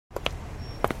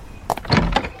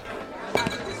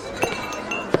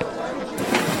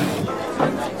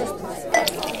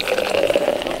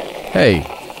Hey,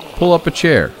 pull up a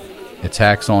chair. It's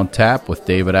Hacks on Tap with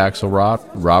David Axelrod,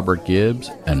 Robert Gibbs,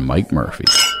 and Mike Murphy.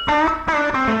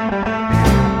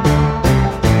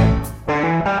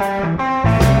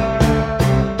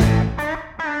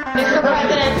 Mr.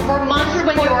 President, for months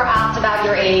when you were asked about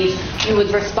your age, you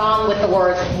would respond with the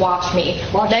words, "Watch me."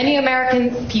 Many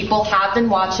American people have been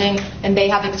watching, and they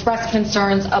have expressed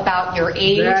concerns about your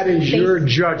age. That is your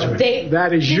judgment.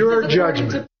 That is your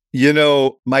judgment. You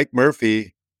know, Mike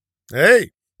Murphy.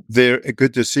 Hey.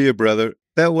 Good to see you, brother.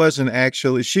 That wasn't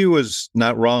actually, she was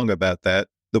not wrong about that.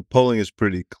 The polling is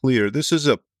pretty clear. This is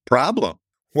a problem.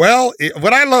 Well,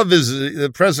 what I love is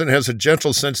the president has a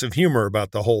gentle sense of humor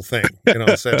about the whole thing. You know,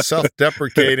 it's that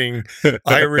self-deprecating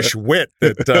Irish wit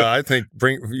that I think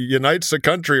unites the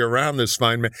country around this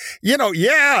fine man. You know,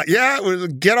 it was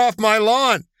get off my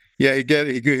lawn. Yeah,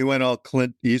 he went all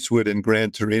Clint Eastwood in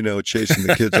Gran Torino chasing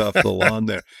the kids off the lawn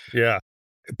there. Yeah.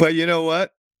 But you know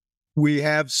what? We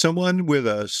have someone with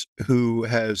us who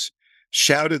has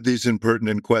shouted these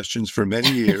impertinent questions for many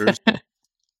years.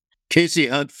 Kasie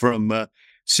Hunt from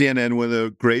CNN, one of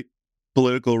the great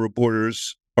political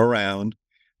reporters around.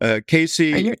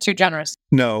 Kasie, you're too generous.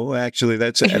 No, actually,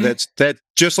 that's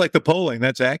just like the polling.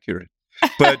 That's accurate.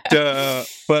 But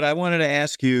I wanted to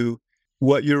ask you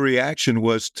what your reaction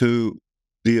was to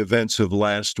the events of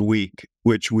last week,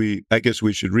 which I guess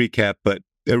we should recap, but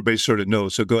everybody sort of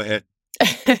knows. So go ahead.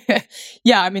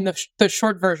 Yeah, I mean, the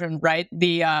short version, right?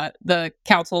 The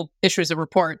council issues a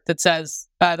report that says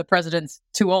the president's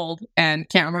too old and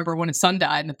can't remember when his son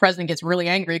died, and the president gets really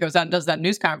angry, goes out and does that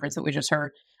news conference that we just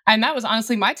heard. And that was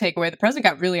honestly my takeaway. The president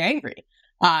got really angry.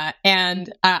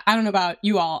 And I don't know about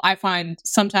you all. I find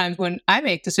sometimes when I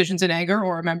make decisions in anger,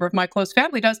 or a member of my close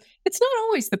family does, it's not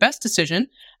always the best decision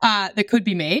that could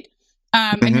be made.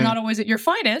 And you're not always at your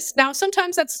finest. Now,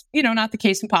 sometimes that's, not the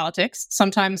case in politics.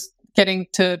 Sometimes getting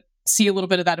to see a little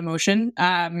bit of that emotion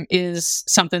is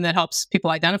something that helps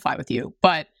people identify with you.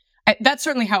 But that's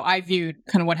certainly how I viewed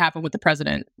kind of what happened with the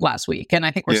president last week. And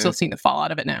I think we're still seeing the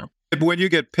fallout of it now. When you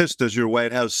get pissed, does your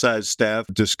White House-sized staff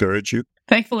discourage you?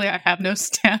 Thankfully, I have no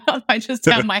staff. I just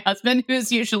have my husband, who's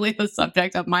usually the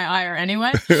subject of my ire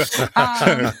anyway. Been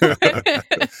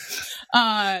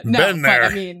there. But I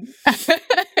mean...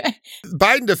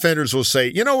 Biden defenders will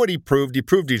say, you know what he proved? He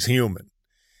proved he's human.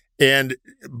 And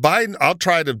Biden, I'll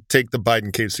try to take the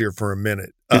Biden case here for a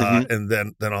minute, and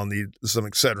then I'll need some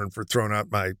Excedrin for throwing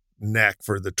out my neck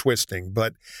for the twisting.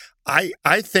 But I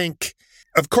think,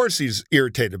 of course, he's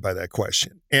irritated by that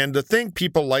question. And the thing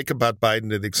people like about Biden,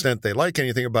 to the extent they like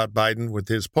anything about Biden with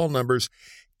his poll numbers,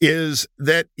 is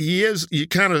that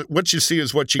what you see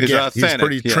is what you He's get. authentic, He's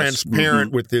pretty yes.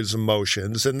 transparent with his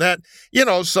emotions. And that,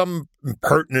 some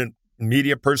pertinent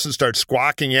media person starts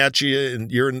squawking at you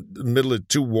and you're in the middle of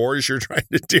two wars you're trying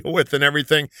to deal with and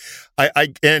everything.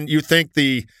 And you think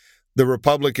the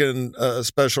Republican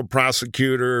special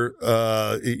prosecutor,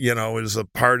 is a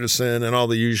partisan and all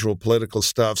the usual political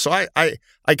stuff. So I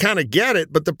kind of get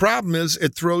it. But the problem is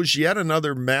it throws yet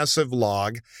another massive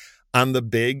log on the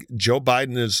big Joe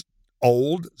Biden is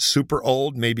old, super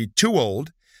old, maybe too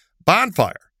old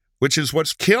bonfire, which is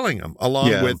what's killing him,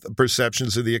 along with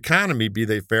perceptions of the economy, be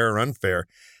they fair or unfair.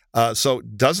 So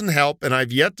it doesn't help. And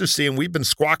I've yet to see, and we've been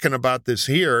squawking about this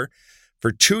here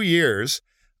for 2 years,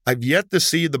 I've yet to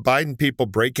see the Biden people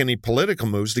break any political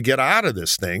moves to get out of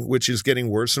this thing, which is getting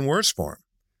worse and worse for him.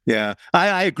 Yeah,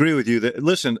 I agree with you.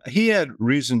 Listen, he had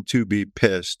reason to be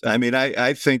pissed. I mean,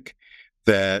 I think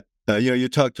that, you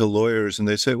talk to lawyers and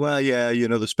they say, well,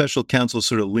 the special counsel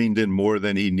sort of leaned in more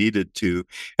than he needed to.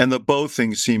 And the both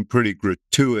things seem pretty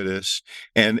gratuitous.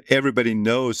 And everybody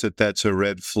knows that that's a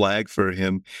red flag for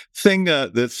him.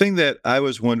 The thing that I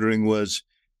was wondering was,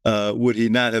 would he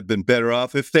not have been better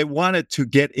off if they wanted to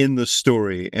get in the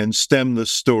story and stem the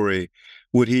story?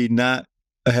 Would he not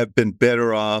have been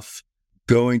better off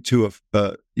going to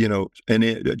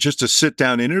just a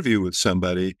sit-down interview with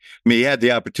somebody? I mean, he had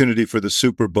the opportunity for the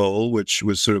Super Bowl, which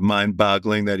was sort of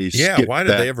mind-boggling that he skipped why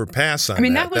did they ever pass on that? I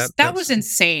mean, that was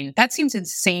insane. That seems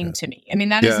insane to me. I mean,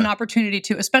 that is an opportunity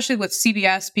to, especially with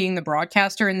CBS being the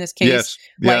broadcaster in this case.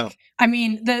 Yes. I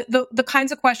mean, the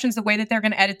kinds of questions, the way that they're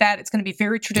going to edit that, it's going to be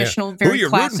very traditional, very Who are you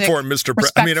classic, rooting for, Mr.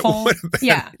 President? I mean, it would have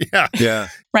been, yeah.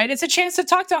 Right? It's a chance to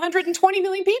talk to 120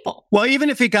 million people. Well,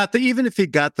 even if he got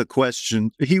the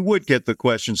question, he would get the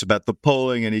questions about the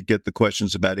polling and he'd get the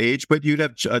questions about age, but you'd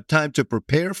have time to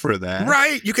prepare for that.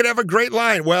 Right. You could have a great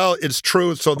line. Well, it's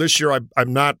true. So this year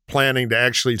I'm not planning to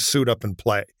actually suit up and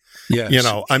play.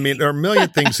 Yes. I mean, there are a million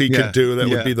things he could do that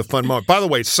would be the fun moment. By the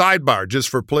way, sidebar, just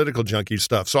for political junkie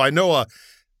stuff. So I know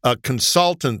a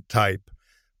consultant type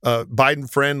Biden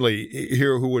friendly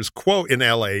here who was in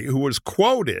L.A. who was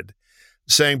quoted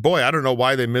saying, boy, I don't know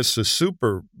why they missed the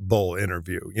Super Bowl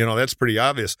interview. That's pretty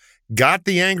obvious. Got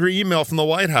the angry email from the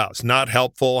White House. Not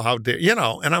helpful. How dare,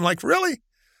 and I'm like, really?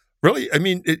 Really? I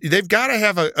mean, they've got to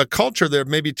have a culture there,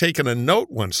 maybe taking a note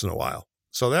once in a while.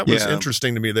 So that was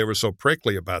interesting to me. They were so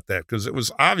prickly about that because it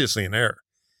was obviously an error.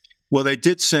 Well, they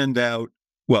did send out,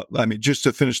 just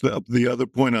to finish the other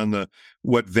point on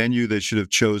what venue they should have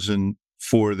chosen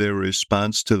for their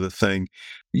response to the thing.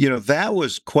 That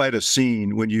was quite a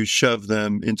scene when you shove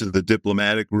them into the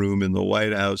diplomatic room in the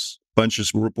White House, bunch of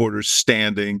reporters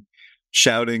standing,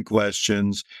 shouting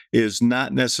questions is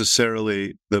not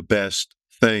necessarily the best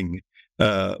thing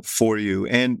for you.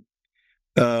 And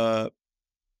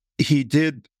he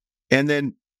did. And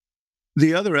then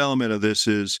the other element of this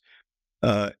is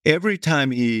every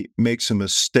time he makes a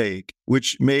mistake,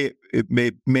 which may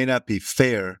not be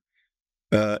fair,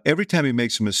 every time he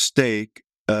makes a mistake,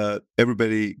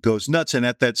 everybody goes nuts. And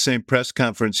at that same press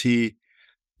conference, he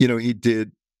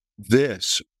did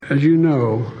this. As you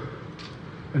know,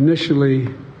 initially,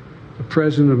 the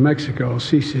president of Mexico,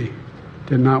 Kasie,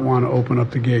 did not want to open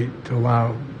up the gate to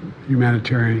allow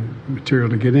humanitarian material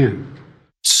to get in.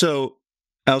 So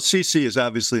Kasie is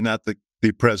obviously not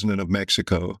the president of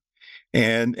Mexico.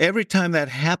 And every time that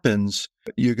happens,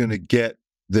 you're going to get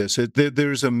this.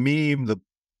 There's a meme.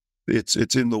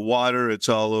 It's in the water. It's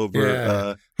all over.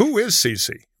 Yeah. Who is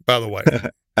Kasie, by the way?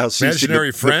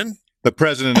 Imaginary friend? The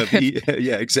president of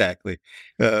yeah, exactly.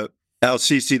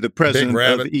 Al-Sisi, the president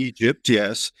of Egypt,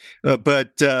 yes.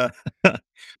 But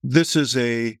this is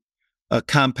a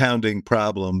compounding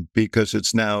problem because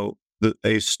it's now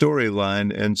a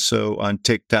storyline. And so on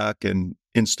TikTok and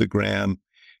Instagram,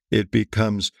 it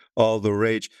becomes all the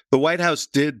rage. The White House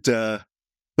did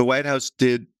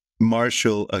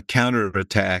marshal a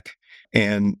counterattack,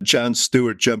 and Jon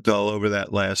Stewart jumped all over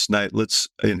that last night.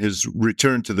 In his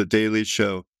return to the Daily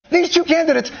Show. These two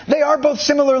candidates, they are both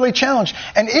similarly challenged.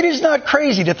 And it is not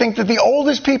crazy to think that the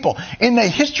oldest people in the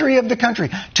history of the country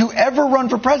to ever run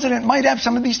for president might have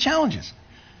some of these challenges.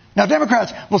 Now,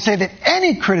 Democrats will say that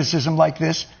any criticism like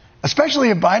this,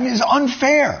 especially of Biden, is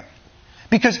unfair.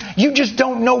 Because you just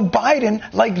don't know Biden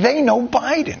like they know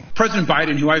Biden. President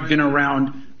Biden, who I've been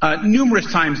around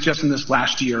numerous times just in this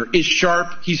last year, is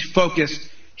sharp, he's focused,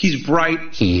 he's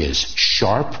bright. He is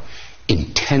sharp,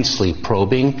 intensely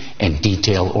probing, and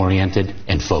detail-oriented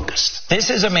and focused. This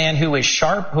is a man who is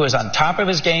sharp, who is on top of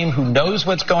his game, who knows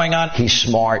what's going on. He's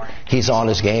smart. He's on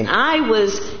his game. I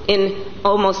was in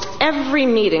almost every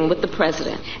meeting with the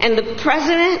president, and the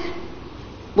president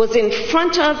was in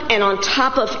front of and on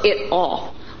top of it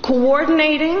all,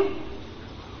 coordinating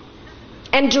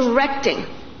and directing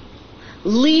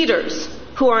leaders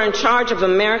who are in charge of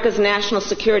America's national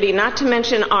security, not to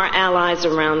mention our allies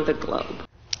around the globe.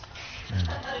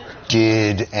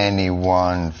 Did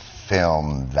anyone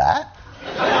film that?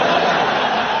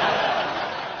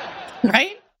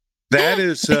 Right? That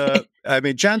is,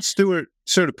 Jon Stewart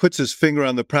sort of puts his finger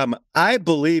on the problem. I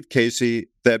believe, Kasie,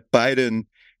 that Biden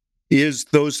is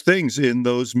those things in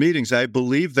those meetings. I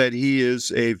believe that he is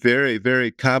a very,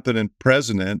 very competent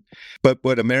president, but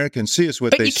what Americans see is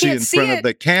what they see in front of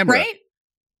the camera. Right?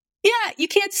 Yeah, you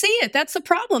can't see it. That's the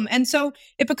problem. And so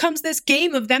it becomes this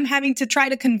game of them having to try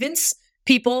to convince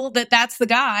people that that's the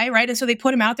guy, right? And so they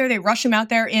put him out there, they rush him out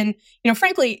there in,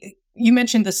 frankly, you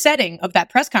mentioned the setting of that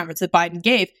press conference that Biden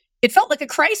gave. It felt like a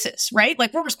crisis, right?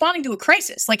 Like we're responding to a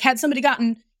crisis. Like had somebody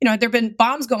gotten, there'd been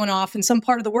bombs going off in some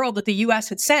part of the world that the U.S.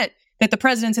 had sent, that the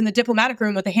president's in the diplomatic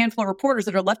room with a handful of reporters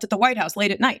that are left at the White House late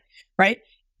at night, right?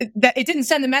 That it didn't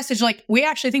send the message like, we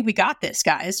actually think we got this,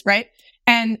 guys, right?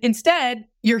 And instead,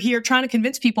 you're here trying to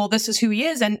convince people this is who he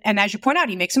is. And as you point out,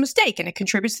 he makes a mistake and it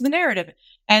contributes to the narrative.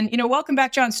 And, welcome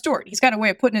back, Jon Stewart. He's got a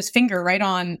way of putting his finger right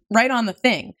on the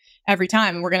thing every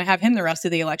time. And we're going to have him the rest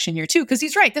of the election year, too, because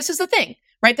he's right. This is the thing,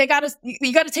 right?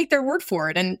 You got to take their word for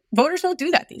it. And voters don't do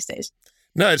that these days.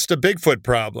 No, it's the Bigfoot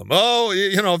problem. Oh,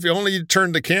 if you only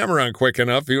turned the camera on quick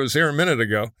enough, he was here a minute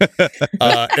ago.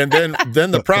 And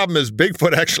then the problem is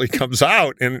Bigfoot actually comes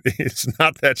out and it's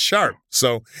not that sharp.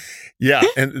 So, yeah,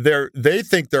 and they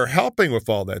think they're helping with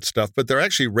all that stuff, but they're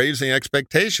actually raising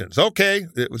expectations. Okay,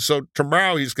 so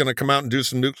tomorrow he's going to come out and do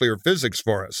some nuclear physics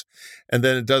for us, and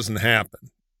then it doesn't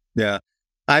happen. Yeah.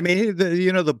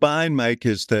 The bind, Mike,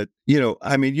 is that, you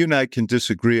and I can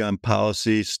disagree on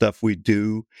policy stuff we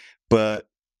do, but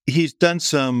he's done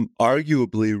some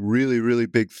arguably really, really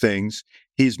big things.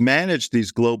 He's managed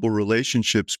these global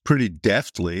relationships pretty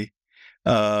deftly,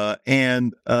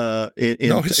 in a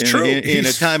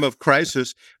time of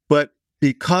crisis. But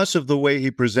because of the way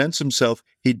he presents himself,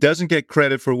 he doesn't get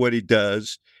credit for what he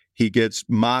does. He gets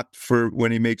mocked for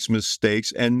when he makes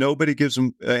mistakes, and nobody gives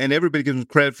him, and everybody gives him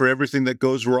credit for everything that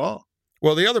goes wrong.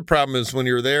 Well, the other problem is when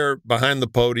you're there behind the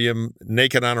podium,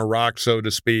 naked on a rock, so to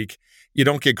speak, you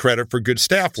don't get credit for good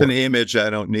staff work. It's an image I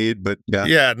don't need, but yeah.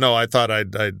 Yeah, no, I thought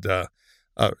I'd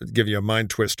give you a mind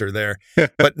twister there.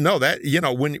 But no, that,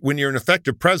 when you're an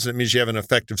effective president, it means you have an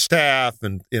effective staff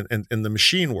and the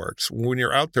machine works. When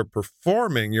you're out there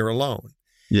performing, you're alone.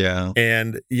 Yeah.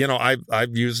 And,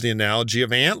 I've used the analogy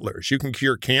of antlers. You can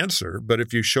cure cancer, but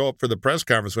if you show up for the press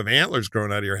conference with antlers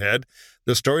growing out of your head,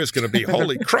 the story is going to be,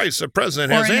 holy Christ, the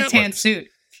president has antlers. Or in a tan suit.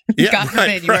 Yeah, God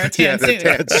forbid you wear a tan suit.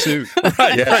 Tan suit.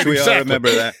 Right, yes, we exactly. all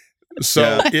remember that.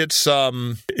 So it's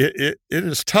it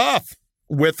is tough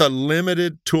with a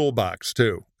limited toolbox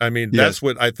too. I mean, that's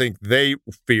what I think they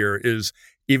fear is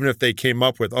even if they came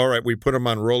up with, all right, we put him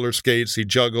on roller skates, he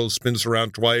juggles, spins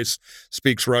around twice,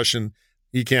 speaks Russian,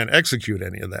 he can't execute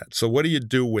any of that. So what do you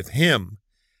do with him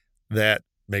that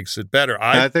makes it better?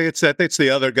 I think it's the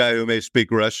other guy who may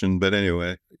speak Russian, but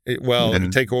anyway.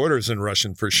 Take orders in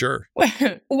Russian for sure. Why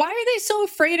are they so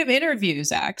afraid of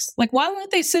interviews, Axe? Like, why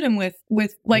won't they sit him with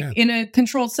in a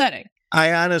controlled setting?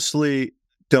 I honestly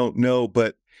don't know,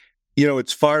 but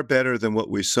it's far better than what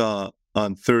we saw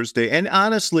on Thursday. And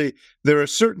honestly, there are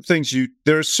certain things you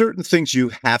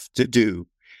have to do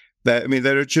that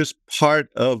are just part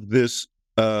of this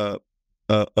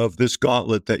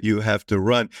gauntlet that you have to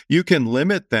run. You can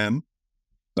limit them,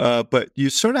 but you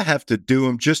sort of have to do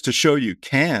them just to show you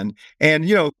can. And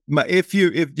if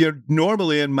you're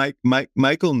normally, and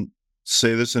Michael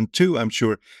say this and too, I'm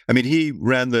sure. I mean, he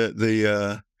ran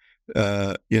the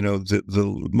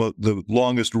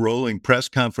longest rolling press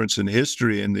conference in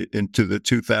history into the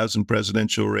 2000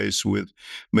 presidential race with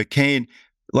McCain.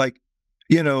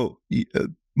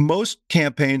 Most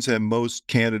campaigns and most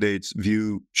candidates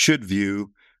should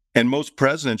view, and most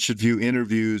presidents should view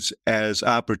interviews as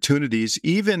opportunities,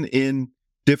 even in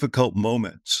difficult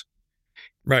moments.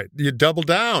 Right. You double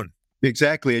down.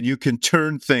 Exactly. And you can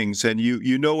turn things, and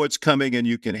you know what's coming, and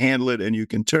you can handle it, and you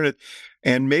can turn it.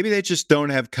 And maybe they just don't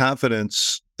have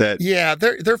confidence that. Yeah,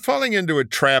 they're falling into a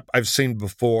trap I've seen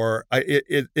before.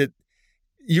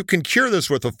 You can cure this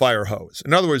with a fire hose.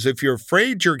 In other words, if you're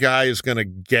afraid your guy is going to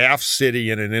gaffe City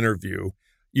in an interview,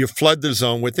 you flood the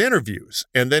zone with interviews.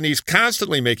 And then he's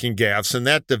constantly making gaffes, and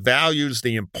that devalues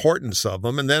the importance of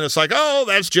them. And then it's like, oh,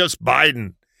 that's just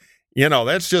Biden.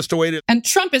 That's just a way to. And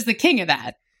Trump is the king of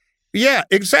that. Yeah,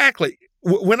 exactly.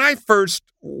 When I first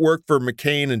worked for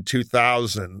McCain in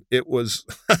 2000, it was,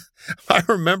 I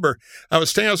remember I was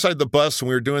standing outside the bus and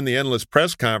we were doing the Analyst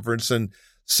press conference, and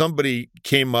somebody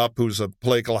came up who's a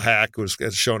political hack who's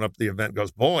shown up at the event,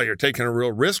 goes, boy, you're taking a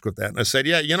real risk with that. And I said,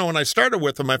 yeah, when I started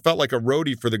with him, I felt like a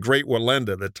roadie for the great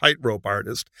Walenda, the tightrope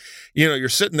artist. You're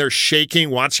sitting there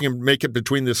shaking, watching him make it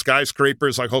between the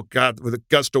skyscrapers, like, oh, God, with a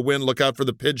gust of wind, look out for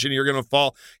the pigeon, you're going to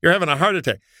fall. You're having a heart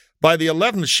attack. By the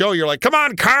 11th show, you're like, come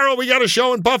on, Carl, we got a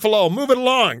show in Buffalo. Move it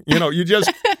along. You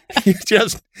just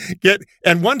get,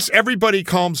 and once everybody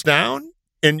calms down,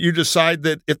 and you decide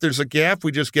that if there's a gap,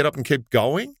 we just get up and keep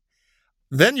going,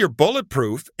 then you're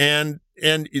bulletproof, and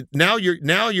now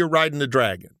you're riding the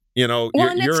dragon. Well,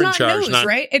 you're in charge, news,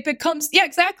 right? It becomes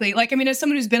exactly. As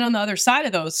someone who's been on the other side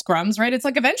of those scrums, right? It's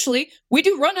like eventually we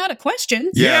do run out of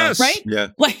questions. Yes, right. Yeah.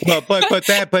 But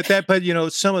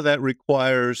some of that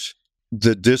requires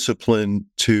the discipline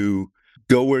to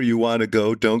go where you want to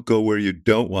go, don't go where you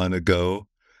don't want to go,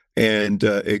 and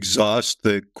exhaust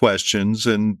the questions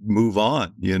and move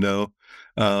on, And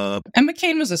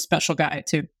McCain was a special guy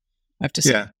too, I have to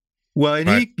say. Yeah. Well,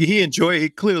 and he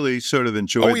clearly sort of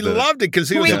enjoyed it. Oh, he loved it because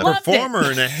he was a performer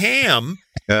and a ham.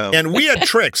 And we had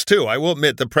tricks too. I will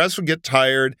admit, the press would get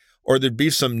tired, or there'd be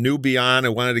some newbie on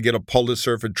who wanted to get a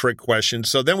Pulitzer for trick questions.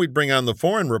 So then we'd bring on the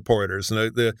foreign reporters,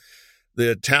 and the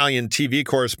Italian TV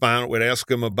correspondent would ask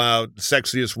him about the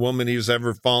sexiest woman he's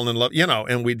ever fallen in love,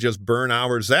 and we'd just burn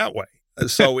hours that way.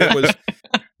 So it was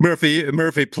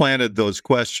Murphy planted those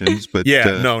questions, but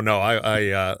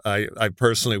I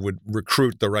personally would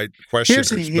recruit the right questioners.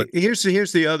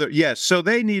 Here's the other. Yes, so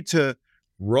they need to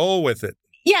roll with it.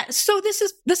 Yeah, so this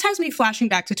has me flashing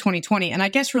back to 2020, and I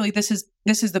guess really this is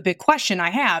the big question I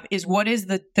have is what is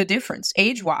the difference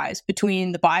age-wise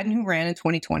between the Biden who ran in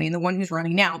 2020 and the one who's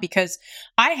running now? Because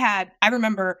I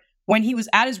remember when he was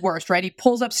at his worst, right? He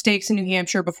pulls up stakes in New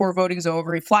Hampshire before voting's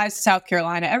over. He flies to South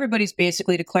Carolina. Everybody's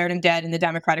basically declared him dead in the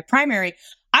Democratic primary.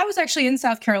 I was actually in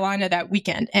South Carolina that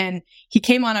weekend, and he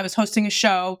came on. I was hosting a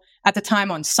show at the time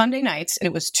on Sunday nights, and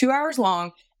it was 2 hours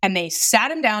long. And they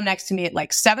sat him down next to me at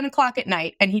 7 o'clock at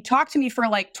night. And he talked to me for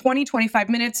 20, 25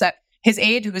 minutes. his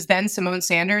aide, who was then Simone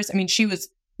Sanders, I mean, she was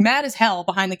mad as hell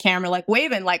behind the camera, like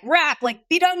waving, like rap, like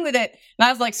be done with it. And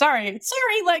I was like, sorry,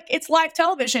 like it's live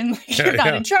television. Like, you're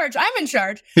not in charge. I'm in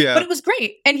charge. Yeah. But it was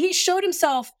great. And he showed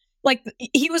himself like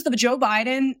he was the Joe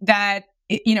Biden that,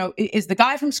 you know, is the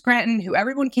guy from Scranton who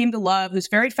everyone came to love, who's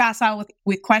very facile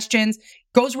with questions,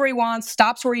 goes where he wants,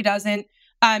 stops where he doesn't.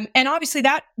 And obviously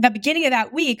the beginning of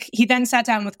that week, he then sat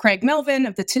down with Craig Melvin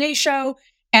of the Today Show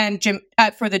and Jim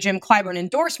for the Jim Clyburn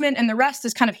endorsement, and the rest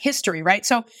is kind of history, right?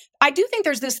 So I do think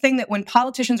there's this thing that when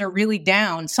politicians are really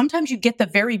down, sometimes you get the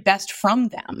very best from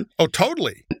them. Oh,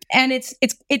 totally. And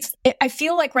I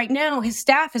feel like right now his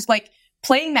staff is like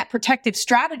playing that protective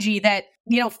strategy that,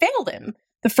 you know, failed him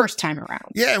the first time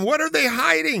around. Yeah, and what are they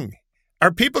hiding?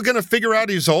 Are people going to figure out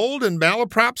he's old and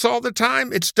malaprops all the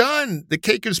time? It's done. The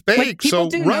cake is baked, so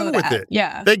run with it.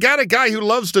 Yeah. They got a guy who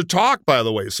loves to talk, by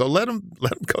the way, so let him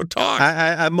go talk.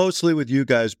 I'm mostly with you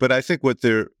guys, but I think what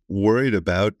they're worried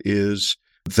about is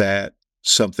that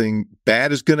something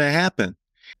bad is going to happen.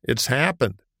 It's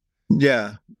happened.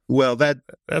 Yeah. Well,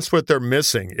 that's what they're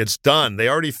missing. It's done. They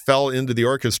already fell into the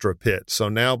orchestra pit, so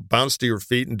now bounce to your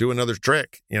feet and do another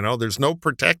trick. You know, there's no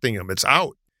protecting them. It's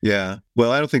out. Yeah.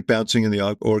 Well, I don't think bouncing in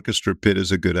the orchestra pit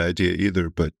is a good idea either,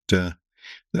 but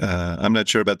I'm not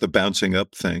sure about the bouncing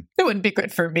up thing. It wouldn't be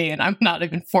good for me, and I'm not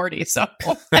even 40, so.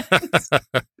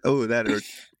 Oh, that hurt.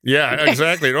 Yeah,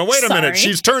 exactly. No, wait a minute. Sorry.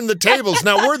 She's turned the tables.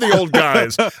 Now we're the old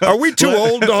guys. Are we too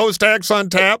old to host Hacks on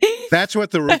Tap? That's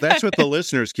what the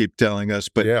listeners keep telling us.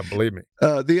 But yeah, believe me.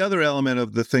 The other element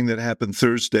of the thing that happened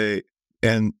Thursday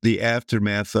and the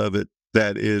aftermath of it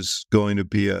that is going to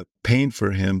be a pain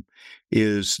for him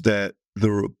is that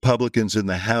the Republicans in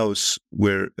the House,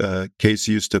 where Kasie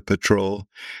used to patrol,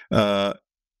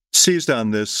 seized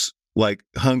on this like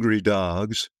hungry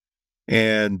dogs.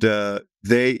 And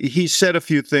he said a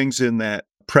few things in that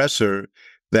presser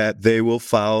that they will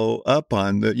follow up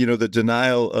on. The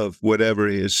denial of whatever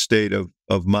his state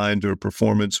of mind or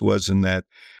performance was in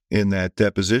that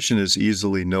deposition is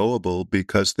easily knowable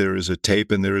because there is a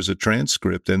tape and there is a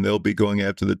transcript, and they'll be going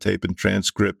after the tape and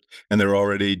transcript, and they're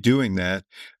already doing that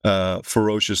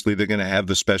ferociously. They're going to have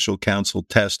the special counsel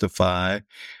testify.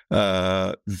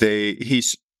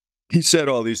 He said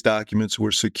all these documents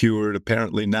were secured,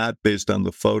 apparently not based on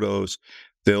the photos.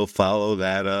 They'll follow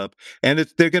that up. And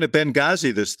they're going to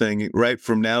Benghazi this thing right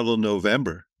from now till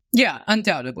November. Yeah,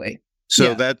 undoubtedly.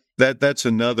 So that's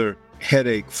another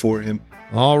headache for him.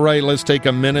 All right, let's take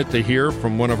a minute to hear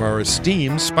from one of our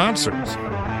esteemed sponsors.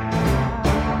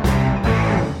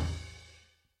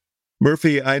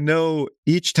 Murphy, I know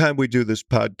each time we do this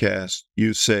podcast,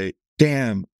 you say,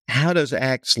 damn, how does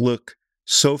Axe look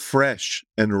so fresh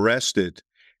and rested?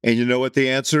 And you know what the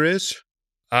answer is?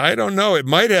 I don't know. It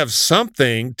might have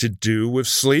something to do with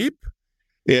sleep.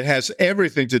 It has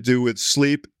everything to do with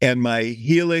sleep and my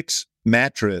Helix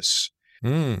mattress.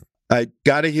 I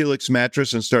got a Helix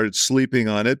mattress and started sleeping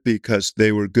on it because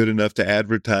they were good enough to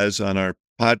advertise on our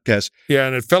podcast. Yeah,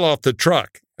 and it fell off the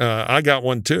truck. I got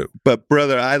one too. But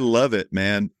brother, I love it,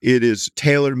 man. It is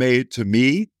tailor-made to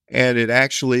me, and it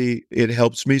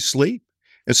helps me sleep.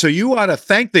 And so you ought to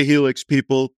thank the Helix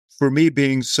people for me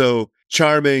being so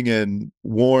charming and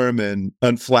warm and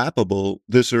unflappable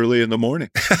this early in the morning.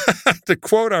 To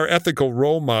quote our ethical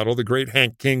role model, the great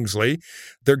Hank Kingsley,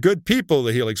 they're good people,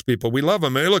 the Helix people. We love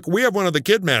them. And look, we have one of the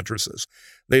kid mattresses.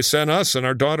 They sent us, and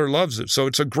our daughter loves it. So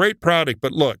it's a great product.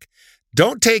 But look,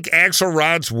 don't take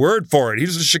Axelrod's word for it.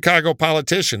 He's a Chicago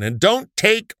politician. And don't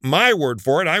take my word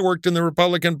for it. I worked in the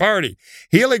Republican Party.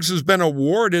 Helix has been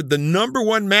awarded the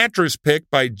 #1 mattress pick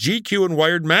by GQ and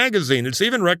Wired magazine. It's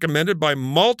even recommended by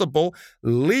multiple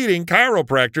leading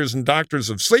chiropractors and doctors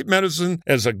of sleep medicine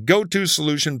as a go-to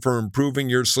solution for improving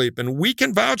your sleep. And we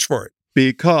can vouch for it.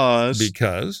 Because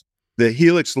the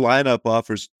Helix lineup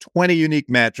offers 20 unique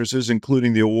mattresses,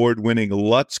 including the award-winning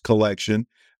Lutz collection,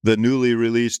 the newly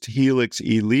released Helix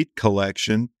Elite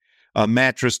collection, a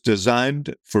mattress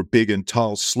designed for big and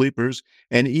tall sleepers,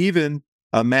 and even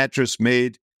a mattress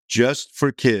made just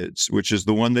for kids, which is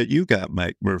the one that you got,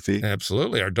 Mike Murphy.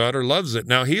 Absolutely. Our daughter loves it.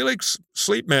 Now, Helix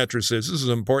sleep mattresses, this is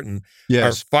important,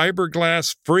 yes, are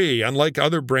fiberglass free. Unlike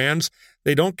other brands,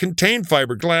 they don't contain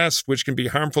fiberglass, which can be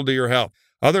harmful to your health.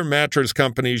 Other mattress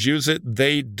companies use it.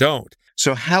 They don't.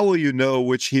 So how will you know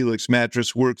which Helix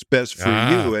mattress works best for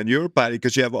you and your body?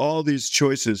 Because you have all these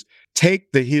choices.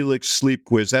 Take the Helix Sleep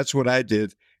Quiz. That's what I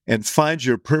did. And find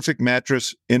your perfect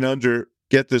mattress in under,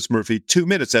 get this, Murphy, 2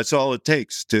 minutes. That's all it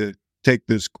takes to take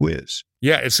this quiz.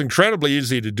 Yeah, it's incredibly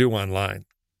easy to do online.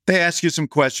 They ask you some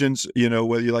questions,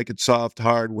 whether you like it soft,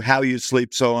 hard, how you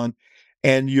sleep, so on.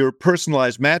 And your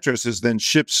personalized mattress is then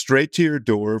shipped straight to your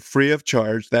door, free of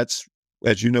charge. That's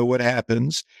as you know what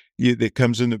happens. It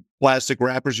comes in the plastic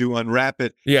wrappers. You unwrap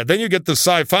it. Yeah, then you get the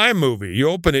sci-fi movie. You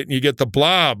open it and you get The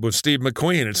Blob with Steve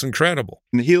McQueen. It's incredible.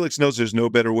 And Helix knows there's no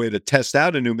better way to test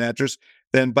out a new mattress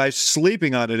than by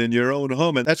sleeping on it in your own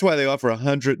home. And that's why they offer a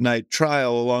 100-night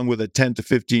trial along with a 10 to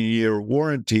 15-year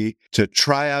warranty to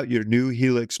try out your new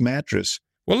Helix mattress.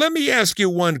 Well, let me ask you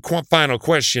one final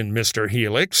question, Mr.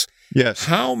 Helix. Yes.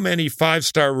 How many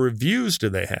 5-star reviews do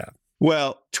they have?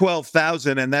 Well,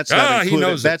 12,000, and that's not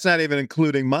that's not even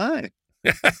including mine.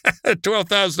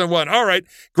 12,001. All right.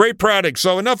 Great product.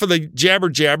 So enough of the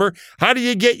jabber. How do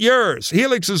you get yours?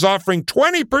 Helix is offering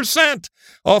 20%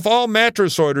 off all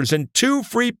mattress orders and 2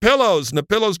 free pillows. And the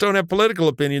pillows don't have political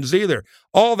opinions either.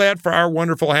 All that for our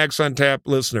wonderful Hacks on Tap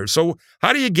listeners. So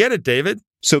how do you get it, David?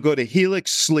 So go to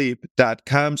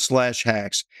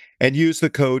helixsleep.com/hacks and use the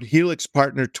code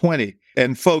HelixPartner20.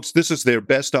 And folks, this is their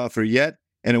best offer yet,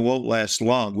 and it won't last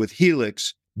long. With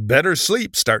Helix, better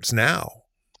sleep starts now.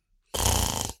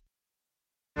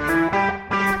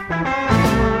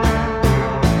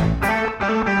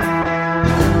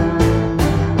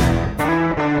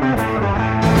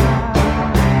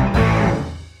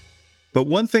 But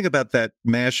one thing about that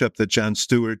mashup that Jon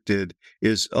Stewart did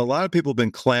is a lot of people have been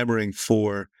clamoring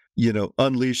for,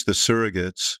 unleash the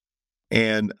surrogates.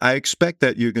 And I expect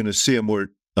that you're going to see a more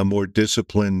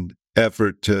disciplined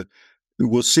effort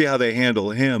we'll see how they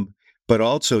handle him, but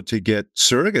also to get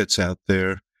surrogates out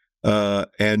there.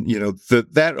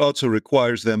 That also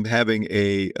requires them having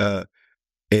a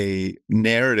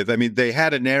narrative. I mean, they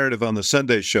had a narrative on the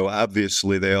Sunday show.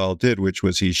 Obviously, they all did, which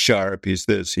was he's sharp, he's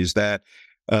this, he's that.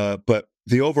 But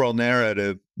the overall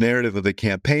narrative of the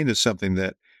campaign is something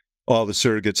that all the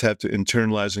surrogates have to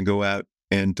internalize and go out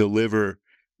and deliver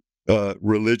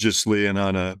religiously and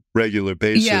on a regular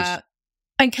basis. Yeah.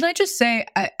 And can I just say,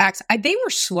 Axe, they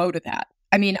were slow to that.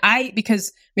 I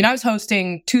was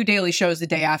hosting 2 daily shows the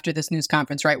day after this news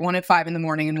conference, right? One at 5 a.m.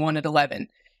 and one at 11.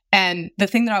 And the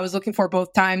thing that I was looking for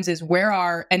both times is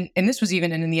and this was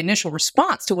even in the initial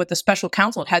response to what the special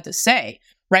counsel had to say,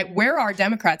 right? Where are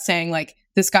Democrats saying, like,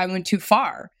 this guy went too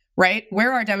far, right?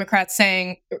 Where are Democrats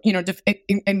saying,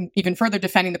 and even further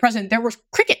defending the president? There were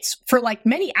crickets for like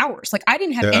many hours. Like, I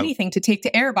didn't have anything to take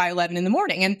to air by 11 in the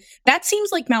morning. And that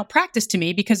seems like malpractice to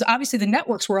me, because obviously the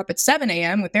networks were up at 7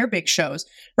 a.m. with their big shows,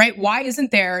 right? Why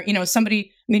isn't there,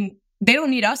 somebody, they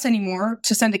don't need us anymore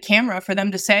to send a camera for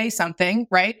them to say something,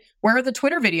 right? Where are the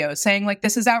Twitter videos saying, like,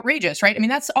 this is outrageous, right?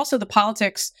 That's also the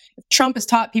politics. If Trump has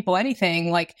taught people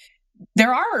anything, like,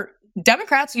 there are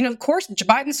Democrats, of course,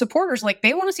 Biden supporters, like,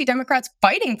 they want to see Democrats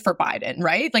fighting for Biden,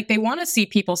 right? Like, they want to see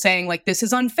people saying, like, this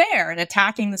is unfair and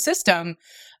attacking the system.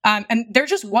 And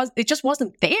it just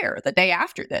wasn't there the day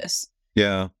after this.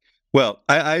 Yeah. Well,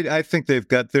 I think they've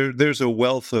got there's a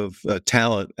wealth of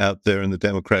talent out there in the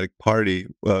Democratic Party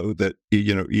that,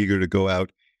 eager to go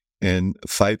out and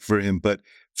fight for him. But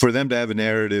for them to have a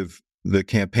narrative, the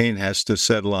campaign has to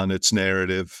settle on its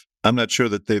narrative. I'm not sure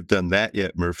that they've done that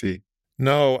yet, Murphy.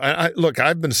 No, look,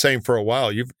 I've been saying for a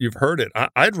while, you've heard it.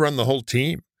 I'd run the whole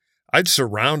team. I'd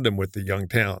surround him with the young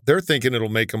talent. They're thinking it'll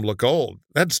make him look old.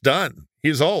 That's done.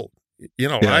 He's old.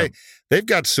 They've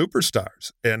got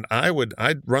superstars, and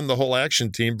I'd run the whole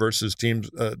action team versus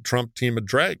Trump team of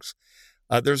dregs.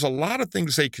 There's a lot of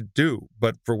things they could do,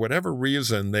 but for whatever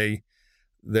reason, they're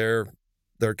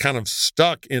kind of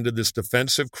stuck into this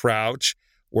defensive crouch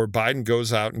where Biden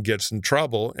goes out and gets in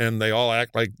trouble, and they all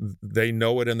act like they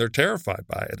know it and they're terrified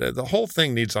by it. The whole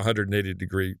thing needs a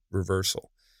 180-degree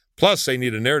reversal. Plus, they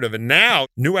need a narrative. And now,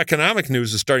 new economic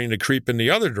news is starting to creep in the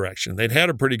other direction. They'd had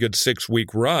a pretty good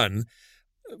 6-week run,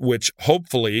 which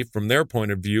hopefully, from their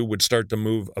point of view, would start to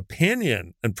move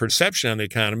opinion and perception on the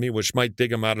economy, which might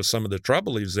dig him out of some of the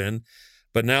trouble he's in.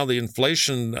 But now the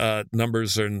inflation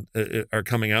numbers are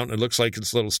coming out, and it looks like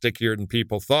it's a little stickier than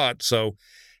people thought. So,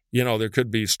 there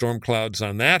could be storm clouds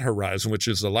on that horizon, which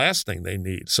is the last thing they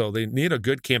need. So they need a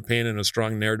good campaign and a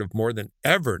strong narrative more than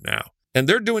ever now. And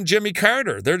they're doing Jimmy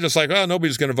Carter. They're just like, oh,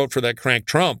 nobody's going to vote for that crank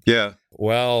Trump. Yeah.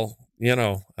 Well,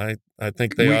 I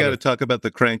think we got to talk about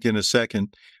the crank in a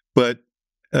second. But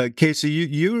Kasie,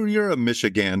 you're a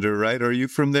Michigander, right? Are you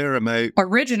from there?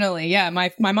 Originally, yeah.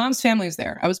 My mom's family's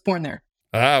there. I was born there.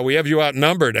 We have you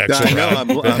outnumbered, actually. I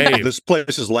know. This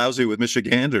place is lousy with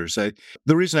Michiganders.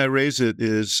 The reason I raise it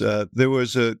is there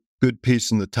was a good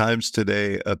piece in the Times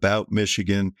today about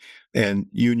Michigan and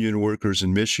union workers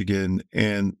in Michigan,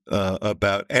 and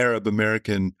about Arab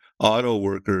American auto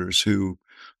workers who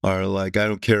are like, I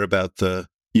don't care about the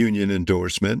union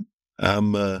endorsement.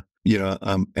 I'm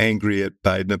angry at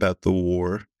Biden about the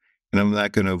war, and I'm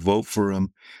not going to vote for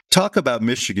him. Talk about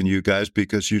Michigan, you guys,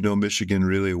 because you know Michigan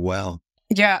really well.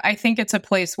 Yeah, I think it's a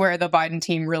place where the Biden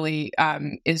team really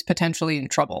is potentially in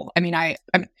trouble. I mean, I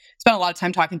spent a lot of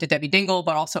time talking to Debbie Dingell,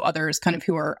 but also others kind of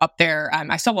who are up there.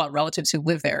 I still have a lot of relatives who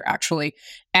live there, actually.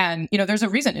 And, there's a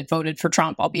reason it voted for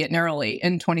Trump, albeit narrowly,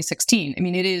 in 2016. I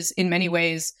mean, it is in many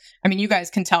ways, you guys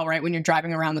can tell, right, when you're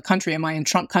driving around the country, am I in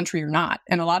Trump country or not?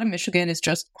 And a lot of Michigan is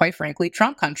just, quite frankly,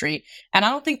 Trump country. And I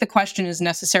don't think the question is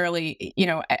necessarily,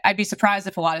 I'd be surprised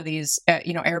if a lot of these,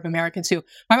 Arab Americans who,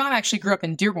 my mom actually grew up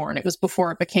in Dearborn. It was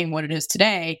before it became what it is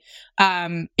today.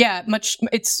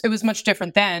 It was much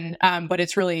different then, but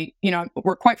it's really,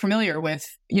 we're quite familiar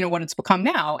with, what it's become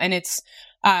now. And it's,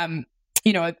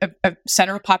 a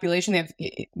center of population.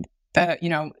 They have,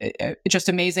 just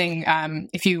amazing.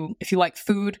 If you like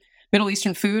food, Middle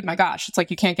Eastern food, my gosh, it's like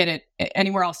you can't get it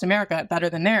anywhere else in America better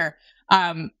than there.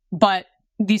 But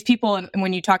these people, and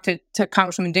when you talk to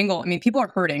Congresswoman Dingell, people are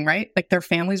hurting, right? Like their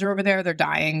families are over there, they're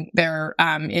dying, they're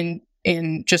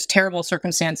in just terrible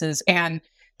circumstances. And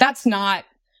that's not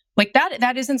like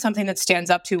that isn't something that stands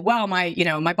up to, well,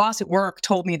 my boss at work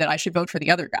told me that I should vote for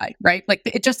the other guy, right? Like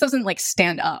it just doesn't like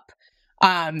stand up.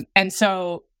 And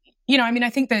so, I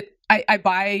think that I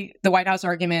buy the White House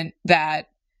argument that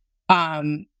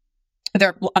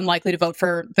they're unlikely to vote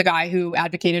for the guy who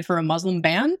advocated for a Muslim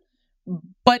ban.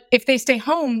 But if they stay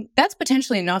home, that's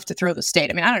potentially enough to throw the state.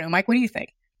 I don't know, Mike, what do you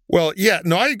think? Well, yeah,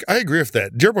 no, I agree with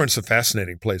that. Dearborn's a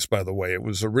fascinating place, by the way. It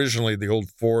was originally the old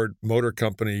Ford Motor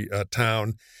Company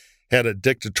town, had a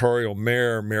dictatorial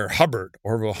mayor, Mayor Hubbard,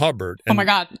 Orville Hubbard. And, oh, my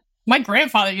God. My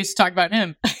grandfather used to talk about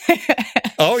him.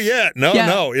 Oh, yeah.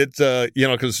 No. It's,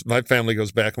 because my family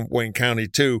goes back in Wayne County,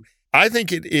 too. I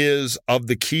think it is, of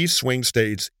the key swing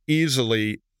states,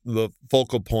 easily the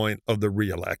focal point of the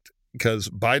reelect, because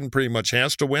Biden pretty much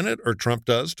has to win it, or Trump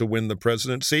does, to win the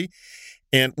presidency.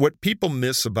 And what people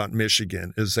miss about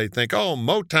Michigan is they think, oh,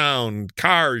 Motown,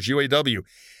 cars, UAW,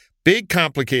 big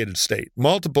complicated state,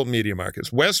 multiple media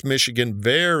markets. West Michigan,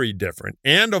 very different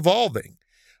and evolving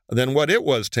than what it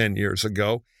was 10 years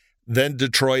ago. Then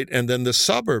Detroit, and then the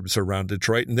suburbs around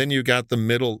Detroit, and then you got the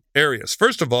middle areas.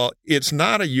 First of all, it's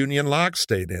not a union lock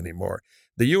state anymore.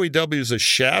 The UAW is a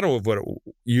shadow of what it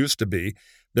used to be.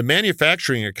 The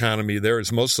manufacturing economy there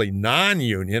is mostly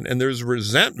non-union, and there's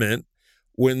resentment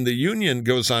when the union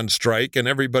goes on strike and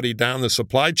everybody down the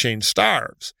supply chain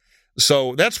starves.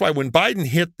 So that's why when Biden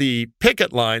hit the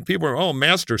picket line, people were,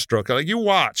 masterstroke. Like, you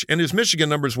watch. And his Michigan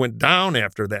numbers went down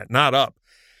after that, not up.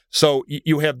 So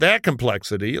you have that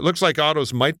complexity. It looks like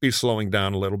autos might be slowing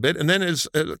down a little bit. And then, as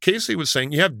Kasie was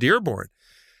saying, you have Dearborn.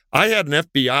 I had an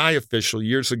FBI official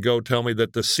years ago tell me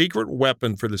that the secret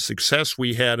weapon for the success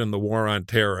we had in the war on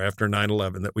terror after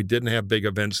 9/11, that we didn't have big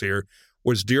events here,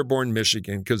 was Dearborn,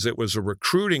 Michigan, because it was a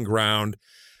recruiting ground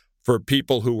for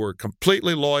people who were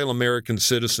completely loyal American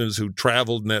citizens who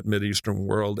traveled in that Mideastern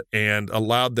world, and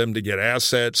allowed them to get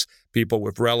assets, people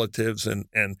with relatives. And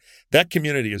that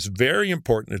community is very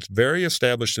important. It's very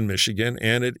established in Michigan,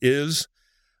 and it is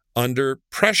under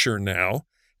pressure now.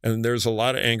 And there's a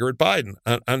lot of anger at Biden.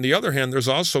 On the other hand, there's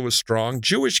also a strong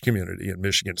Jewish community in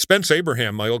Michigan. Spence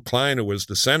Abraham, my old client who was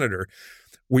the senator,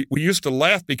 we used to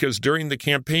laugh because during the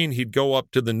campaign, he'd go up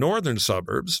to the northern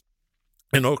suburbs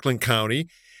in Oakland County,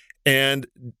 and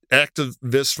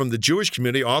activists from the Jewish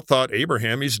community all thought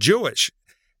Abraham is Jewish.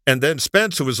 And then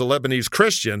Spence, who was a Lebanese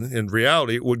Christian, in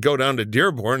reality, would go down to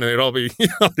Dearborn, and they'd all be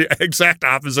the exact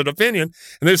opposite opinion.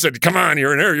 And they said, come on,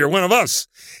 you're an heir, you're one of us.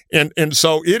 And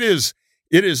so it is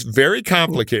very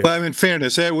complicated. Well, in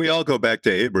fairness, we all go back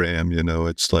to Abraham,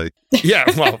 it's like. Yeah,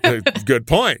 well, good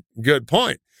point.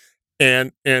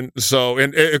 And so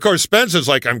of course Spence is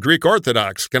like, I'm Greek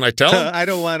Orthodox. Can I tell him? I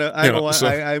don't want to.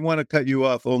 I want to cut you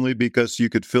off only because you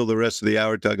could fill the rest of the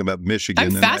hour talking about Michigan.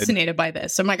 I'm fascinated by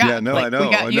this. Oh my God! Yeah, no, I know.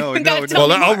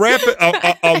 Well,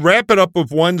 I'll wrap it up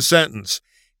with one sentence.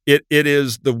 It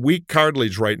is the weak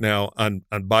cartilage right now on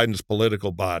Biden's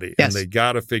political body, yes. And they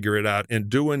got to figure it out. And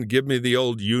give me the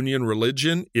old union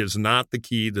religion is not the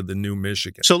key to the new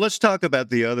Michigan. So let's talk about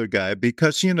the other guy,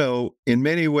 because, in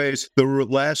many ways, the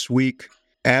last week,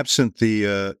 absent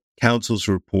the council's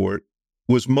report,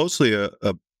 was mostly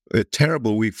a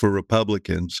terrible week for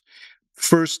Republicans.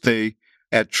 First, they,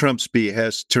 at Trump's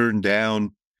behest, turned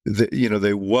down,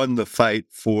 they won the fight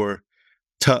for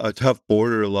a tough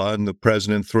border law, and the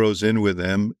president throws in with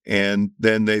them, and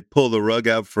then they pull the rug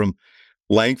out from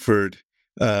Langford.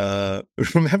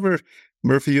 Remember,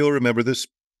 Murphy, you'll remember this,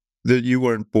 that you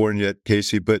weren't born yet,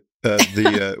 Kasie, but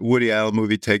the Woody Allen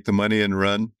movie Take the Money and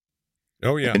Run.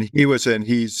 Oh yeah, and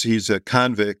he's a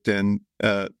convict, and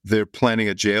they're planning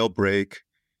a jailbreak,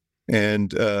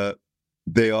 and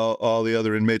they all the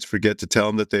other inmates forget to tell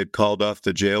him that they had called off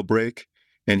the jailbreak.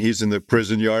 and he's in the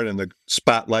prison yard and the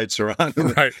spotlights are on him.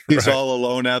 Right, He's right. all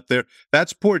alone out there.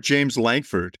 That's poor James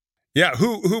Lankford. Yeah,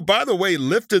 who by the way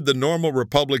lifted the normal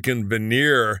Republican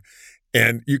veneer,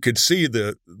 and you could see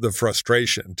the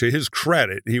frustration. To his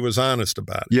credit, he was honest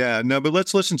about it. Yeah, no, but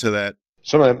let's listen to that.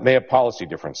 Some of them may have policy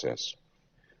differences.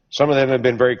 Some of them have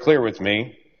been very clear with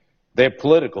me. They have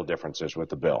political differences with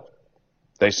the bill.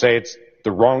 They say it's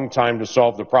the wrong time to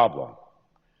solve the problem,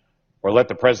 or let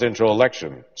the presidential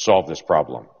election solve this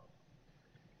problem.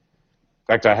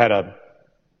 In fact, I had a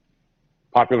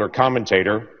popular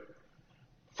commentator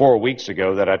 4 weeks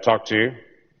ago that I talked to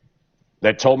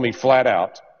that told me flat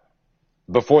out,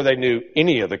 before they knew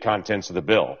any of the contents of the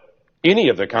bill,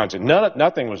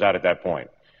 nothing was out at that point,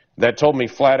 that told me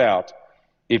flat out,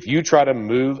 if you try to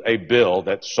move a bill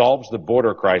that solves the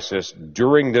border crisis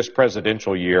during this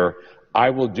presidential year,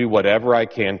 I will do whatever I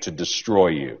can to destroy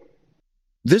you.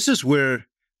 This is where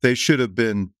they should have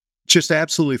been just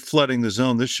absolutely flooding the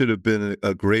zone. This should have been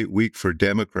a great week for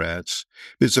Democrats.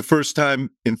 It's the first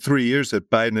time in 3 years that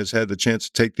Biden has had the chance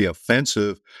to take the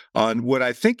offensive on what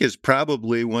I think is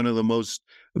probably one of the most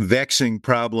vexing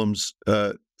problems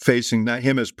facing not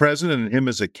him as president and him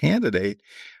as a candidate,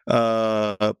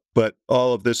 but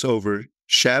all of this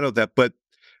overshadowed that. But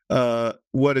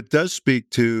what it does speak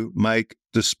to, Mike,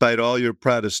 despite all your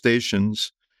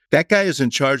protestations, that guy is in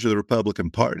charge of the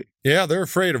Republican Party. Yeah, they're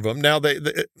afraid of him. Now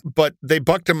but they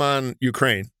bucked him on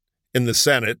Ukraine in the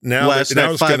Senate. Now Last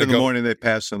night, 5 in the morning, they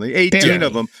passed something. 18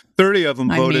 of them, 30 of them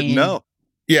voted no.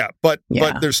 Yeah, but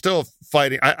they're still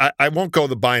fighting. I won't go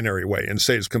the binary way and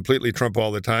say it's completely Trump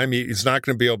all the time. He's not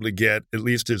going to be able to get at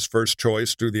least his first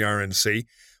choice through the RNC.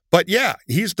 But yeah,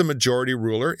 he's the majority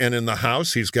ruler, and in the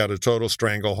House, he's got a total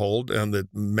stranglehold on the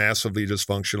massively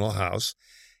dysfunctional House,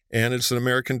 and it's an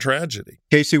American tragedy.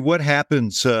 Kasie, what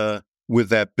happens with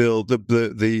that bill?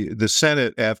 The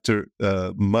Senate, after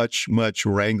much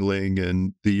wrangling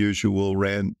and the usual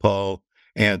Rand Paul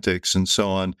antics and so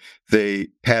on, they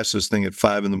pass this thing at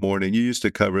 5 in the morning. You used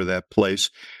to cover that place.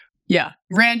 Yeah.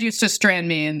 Rand used to strand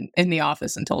me in the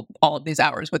office until all of these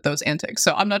hours with those antics.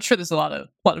 So I'm not sure there's a lot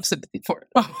of sympathy for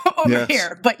it over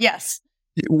here. But yes.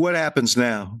 What happens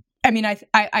now? I mean,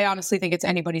 I honestly think it's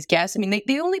anybody's guess. I mean,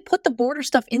 they only put the border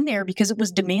stuff in there because it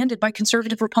was demanded by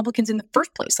conservative Republicans in the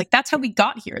first place. Like, that's how we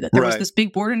got here, that there was this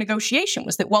big border negotiation,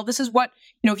 was that, well, this is what,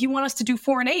 if you want us to do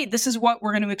foreign aid, this is what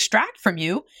we're going to extract from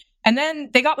you. And then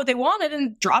they got what they wanted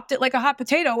and dropped it like a hot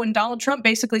potato. And Donald Trump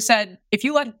basically said, if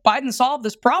you let Biden solve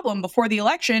this problem before the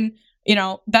election,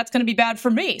 that's going to be bad for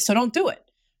me. So don't do it.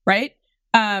 Right.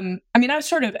 I mean, I was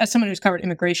sort of, as someone who's covered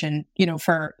immigration,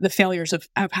 for the failures of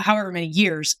however many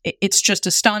years, it's just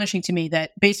astonishing to me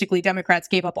that basically Democrats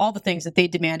gave up all the things that they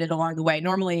demanded along the way.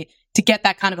 Normally, to get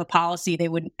that kind of a policy, they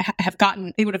would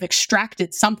have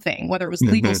extracted something, whether it was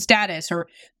legal status or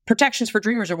protections for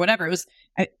dreamers or whatever. It was,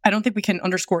 I don't think we can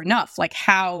underscore enough, like,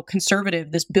 how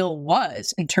conservative this bill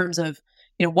was in terms of,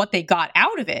 what they got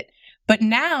out of it. But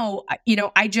now,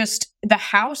 the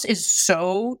House is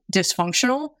so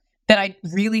dysfunctional that I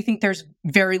really think there's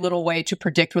very little way to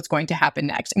predict what's going to happen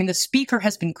next. I mean, the speaker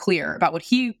has been clear about what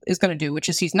he is going to do, which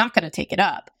is he's not going to take it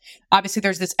up. Obviously,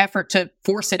 there's this effort to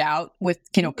force it out with,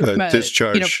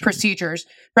 discharge. Procedures.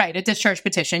 Right, a discharge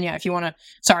petition. Yeah, if you want to.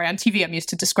 Sorry, on TV, I'm used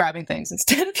to describing things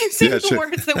instead of using the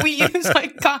words that we use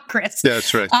like Congress. Yeah,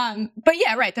 that's right. But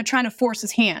yeah, right, they're trying to force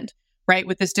his hand. Right,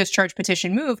 with this discharge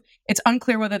petition move, it's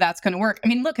unclear whether that's going to work. I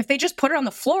mean, look, if they just put it on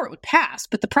the floor, it would pass.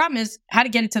 But the problem is how to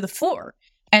get it to the floor.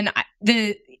 And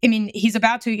he's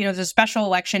about to, there's a special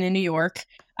election in New York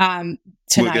tonight.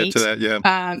 We'll get to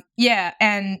that, yeah.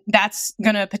 And that's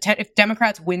going to, if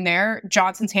Democrats win there,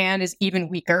 Johnson's hand is even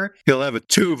weaker. He'll have a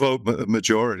 2-vote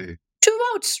majority. 2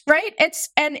 votes, right?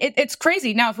 It's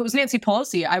crazy. Now, if it was Nancy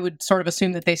Pelosi, I would sort of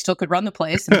assume that they still could run the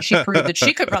place, and she proved that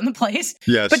she could run the place.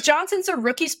 Yes. But Johnson's a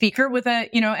rookie speaker with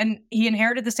and he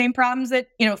inherited the same problems that,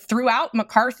 threw out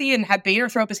McCarthy and had Boehner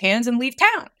throw up his hands and leave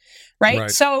town. Right.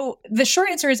 So the short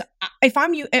answer is, if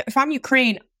I'm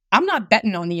Ukraine, I'm not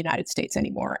betting on the United States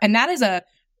anymore. And that is a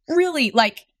really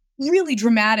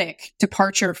dramatic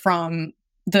departure from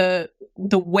the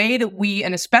way that we,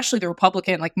 and especially the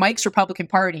Republican, like Mike's Republican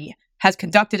Party, has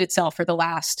conducted itself for the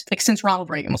last, since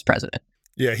Ronald Reagan was president.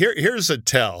 Yeah, here's a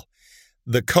tell.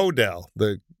 The CODEL,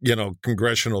 the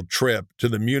congressional trip to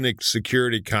the Munich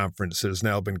Security Conference, has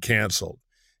now been canceled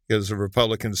because the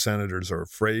Republican senators are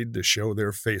afraid to show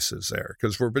their faces there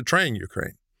because we're betraying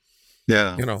Ukraine.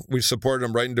 Yeah. We supported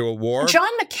them right into a war. John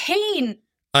McCain.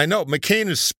 I know. McCain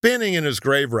is spinning in his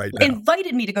grave right now.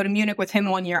 Invited me to go to Munich with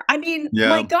him one year. I mean,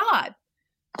 my God.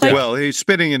 Well, he's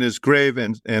spinning in his grave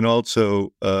and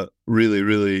also really,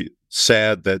 really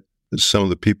sad that some of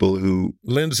the people who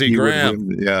Lindsey Graham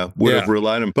would have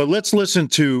relied on. But let's listen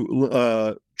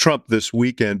to Trump this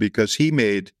weekend, because he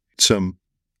made some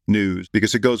news,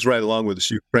 because it goes right along with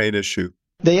this Ukraine issue.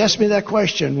 They asked me that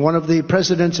question. One of the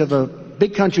presidents of a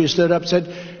big country stood up and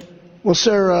said, well,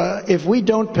 sir, if we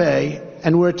don't pay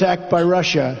and we're attacked by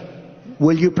Russia,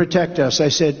 will you protect us? I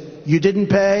said, you didn't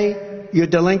pay? You're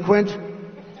delinquent?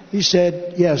 He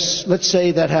said, yes, let's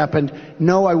say that happened.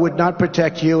 No, I would not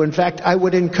protect you. In fact, I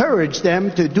would encourage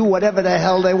them to do whatever the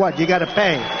hell they want. You got to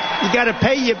pay. You got to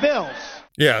pay your bills.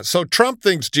 Yeah, so Trump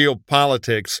thinks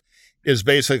geopolitics is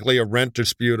basically a rent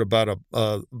dispute about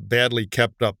a badly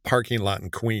kept up parking lot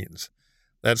in Queens.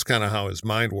 That's kind of how his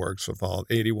mind works with all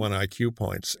 81 IQ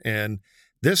points. And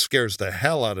this scares the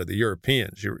hell out of the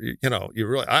Europeans.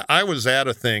 I was at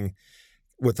a thing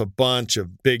with a bunch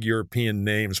of big European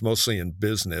names, mostly in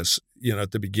business,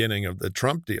 at the beginning of the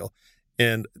Trump deal.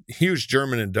 And huge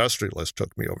German industrialists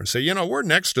took me over and said, we're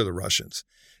next to the Russians.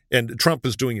 And Trump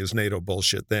was doing his NATO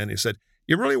bullshit then. He said,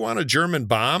 you really want a German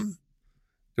bomb?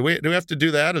 Do we have to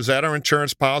do that? Is that our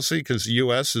insurance policy because the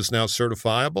U.S. is now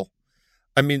certifiable?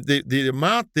 I mean, the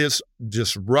amount this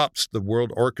disrupts the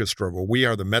world orchestra where we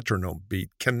are the metronome beat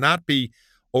cannot be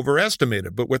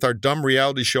overestimated. But with our dumb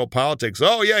reality show politics,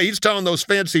 oh, yeah, he's telling those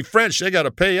fancy French they got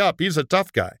to pay up. He's a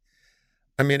tough guy.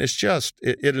 I mean, it's just,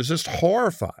 it is just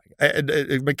horrifying.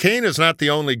 McCain is not the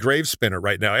only grave spinner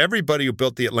right now. Everybody who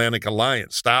built the Atlantic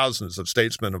Alliance, thousands of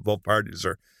statesmen of both parties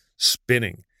are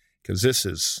spinning because this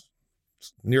is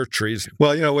near treason.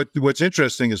 Well, what's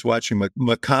interesting is watching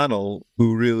McConnell,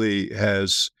 who really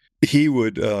he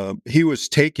was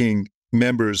taking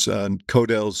members on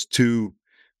CODELs to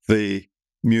the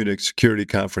Munich Security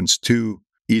Conference to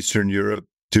Eastern Europe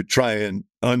to try and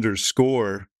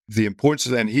underscore the importance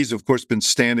of that. And he's, of course, been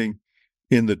standing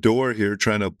in the door here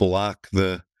trying to block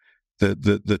the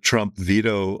Trump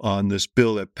veto on this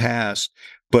bill that passed.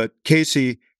 But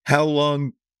Kasie, how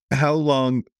long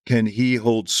can he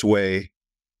hold sway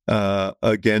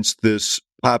against this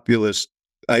populist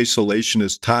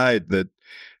isolationist tide that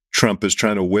Trump is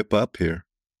trying to whip up here?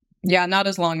 Yeah, not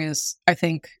as long as I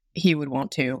think he would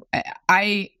want to.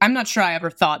 I'm not sure I ever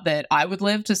thought that I would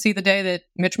live to see the day that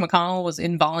Mitch McConnell was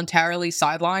involuntarily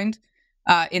sidelined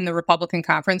in the Republican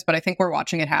conference, but I think we're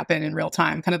watching it happen in real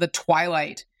time, kind of the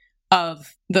twilight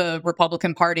of the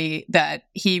Republican Party that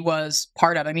he was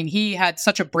part of. I mean, he had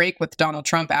such a break with Donald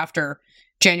Trump after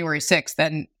January 6th,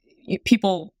 and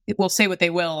people will say what they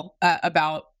will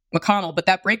about McConnell, but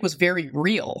that break was very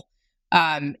real.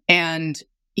 And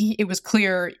it was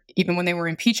clear, even when they were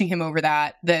impeaching him over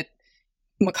that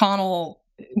McConnell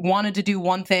wanted to do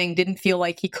one thing, didn't feel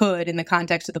like he could in the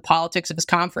context of the politics of his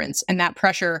conference. And that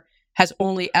pressure has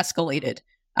only escalated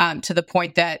to the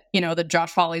point that, the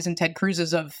Josh Hawleys and Ted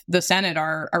Cruz's of the Senate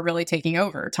are really taking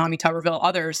over. Tommy Tuberville,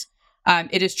 others.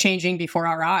 It is changing before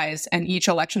our eyes. And each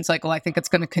election cycle, I think it's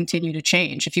going to continue to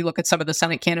change. If you look at some of the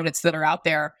Senate candidates that are out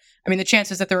there, I mean, the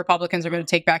chances that the Republicans are going to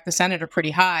take back the Senate are pretty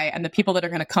high. And the people that are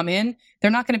going to come in, they're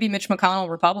not going to be Mitch McConnell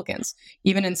Republicans.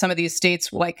 Even in some of these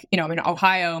states like, in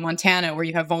Ohio, Montana, where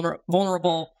you have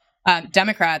vulnerable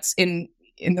Democrats in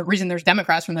the reason there's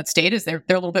Democrats from that state is they're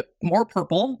a little bit more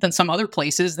purple than some other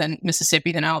places, than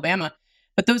Mississippi, than Alabama.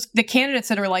 But the candidates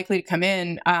that are likely to come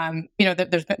in,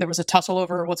 there was a tussle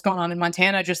over what's going on in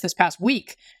Montana just this past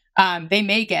week. They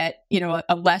may get,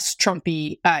 a less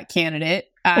Trumpy candidate.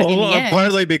 In the end.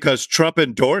 Partly because Trump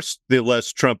endorsed the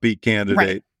less Trumpy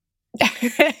candidate.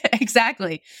 Right.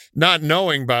 Exactly. Not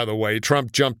knowing, by the way,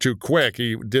 Trump jumped too quick.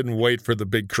 He didn't wait for the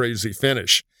big crazy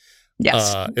finish.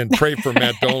 Yes. And pray for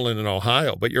Matt Dolan in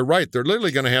Ohio. But you're right. They're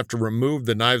literally going to have to remove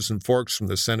the knives and forks from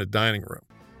the Senate dining room.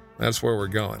 That's where we're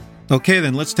going. Okay,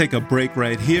 then let's take a break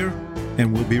right here,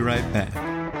 and we'll be right back.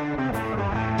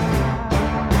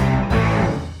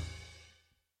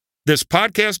 This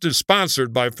podcast is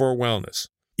sponsored by 4Wellness.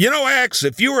 Axe,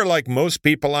 if you are like most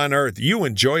people on Earth, you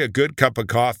enjoy a good cup of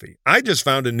coffee. I just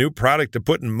found a new product to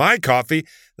put in my coffee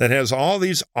that has all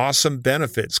these awesome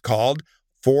benefits called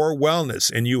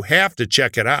 4Wellness, and you have to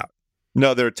check it out.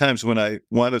 No, there are times when I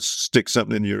want to stick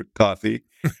something in your coffee,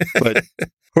 but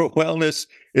 4Wellness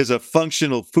is a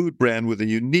functional food brand with a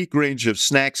unique range of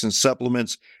snacks and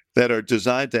supplements that are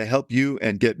designed to help you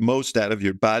and get most out of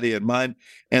your body and mind.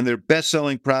 And their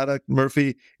best-selling product,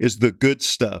 Murphy, is the Good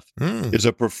Stuff. It's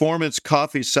a performance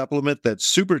coffee supplement that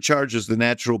supercharges the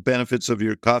natural benefits of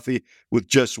your coffee with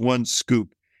just one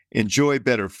scoop. Enjoy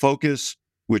better focus,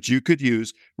 which you could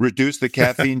use, reduce the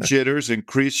caffeine jitters,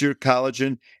 increase your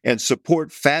collagen, and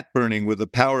support fat burning with the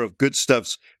power of Good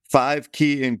Stuff's 5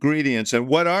 key ingredients. And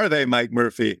what are they, Mike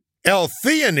Murphy?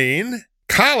 L-theanine,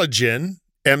 collagen,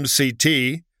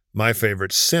 MCT, my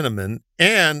favorite, cinnamon,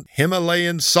 and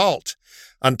Himalayan salt.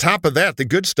 On top of that, the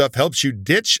good stuff helps you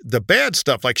ditch the bad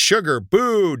stuff like sugar,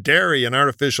 boo, dairy, and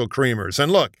artificial creamers.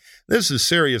 And look, this is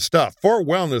serious stuff.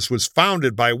 4Wellness was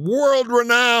founded by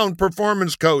world-renowned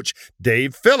performance coach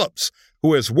Dave Phillips,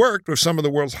 who has worked with some of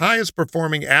the world's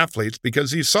highest-performing athletes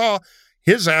because he saw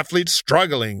his athletes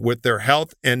struggling with their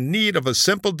health and need of a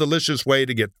simple, delicious way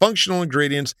to get functional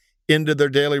ingredients into their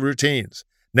daily routines.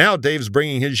 Now Dave's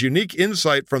bringing his unique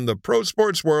insight from the pro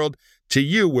sports world to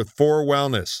you with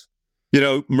 4Wellness. You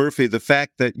know, Murphy, the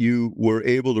fact that you were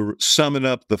able to summon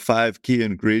up the 5 key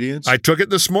ingredients. I took it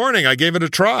this morning. I gave it a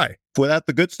try. Without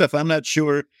the good stuff, I'm not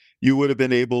sure you would have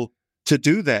been able to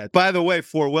do that. By the way,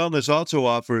 4Wellness also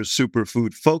offers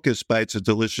Superfood Focus Bites, a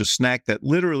delicious snack that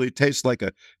literally tastes like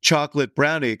a chocolate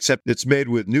brownie, except it's made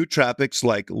with nootropics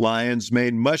like lion's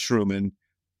mane mushroom and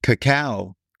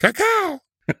cacao. Cacao!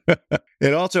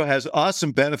 It also has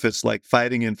awesome benefits like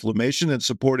fighting inflammation and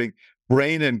supporting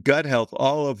brain and gut health,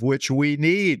 all of which we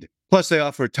need. Plus, they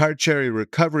offer tart cherry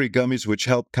recovery gummies, which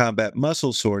help combat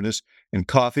muscle soreness, and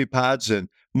coffee pods, and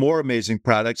more amazing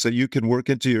products that you can work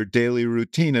into your daily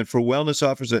routine. And 4Wellness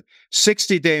offers a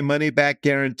 60-day money-back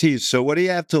guarantee. So what do you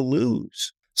have to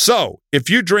lose? So, if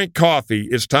you drink coffee,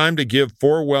 it's time to give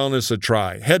 4Wellness a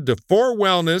try. Head to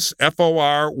 4Wellness,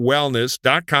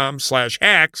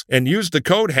 FORWellness.com/hacks, and use the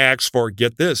code HACKS for,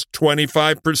 get this,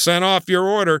 25% off your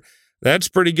order. That's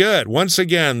pretty good. Once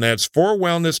again, that's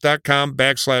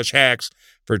 4wellness.com/hacks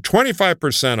for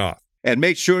 25% off. And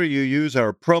make sure you use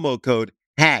our promo code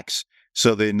HACKS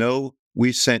so they know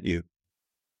we sent you.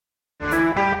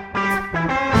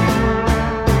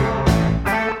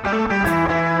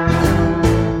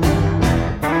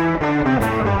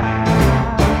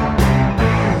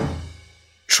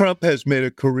 Trump has made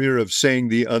a career of saying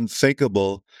the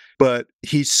unthinkable, but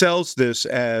he sells this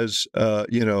as,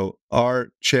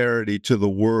 our charity to the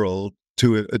world,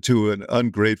 to an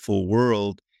ungrateful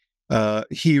world.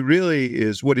 He really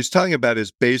is, what he's talking about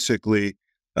is basically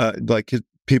like his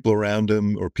people around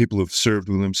him or people who've served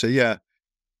with him say,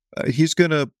 he's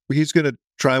gonna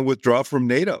try and withdraw from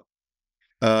NATO.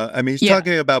 He's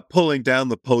talking about pulling down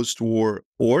the post-war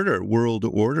world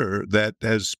order that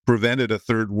has prevented a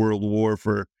third world war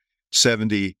for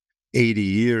 70, 80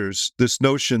 years. This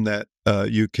notion that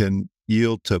you can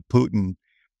yield to Putin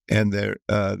and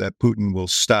that Putin will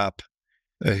stop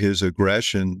his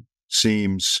aggression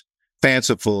seems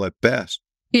fanciful at best.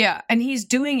 Yeah, and he's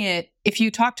doing it, if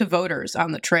you talk to voters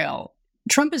on the trail,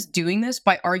 Trump is doing this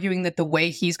by arguing that the way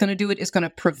he's going to do it is going to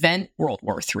prevent World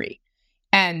War III.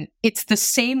 And it's the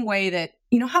same way that,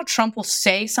 you know how Trump will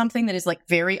say something that is like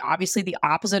very obviously the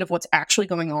opposite of what's actually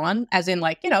going on, as in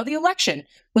like, the election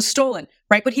was stolen,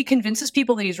 right? But he convinces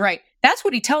people that he's right. That's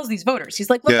what he tells these voters. He's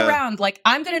like, look around, like,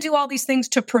 I'm going to do all these things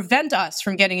to prevent us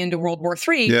from getting into World War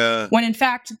III, when in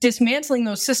fact, dismantling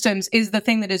those systems is the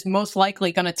thing that is most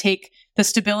likely going to take the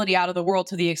stability out of the world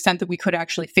to the extent that we could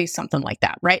actually face something like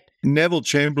that, right? Neville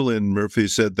Chamberlain, Murphy,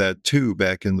 said that too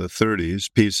back in the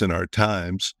 30s, Peace in Our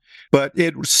Times. But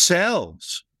it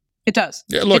sells. It does.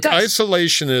 Yeah, look,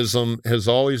 isolationism has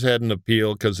always had an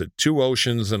appeal because it's 2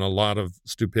 oceans and a lot of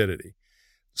stupidity.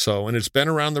 So, and it's been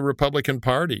around the Republican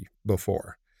Party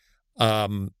before.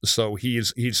 So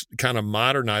he's kind of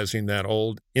modernizing that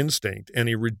old instinct, and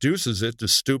he reduces it to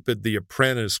stupid The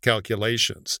Apprentice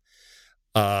calculations.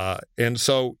 And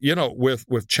so,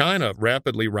 with China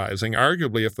rapidly rising,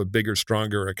 arguably if a bigger,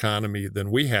 stronger economy than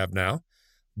we have now,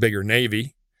 bigger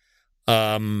Navy,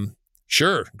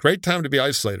 sure, great time to be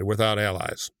isolated without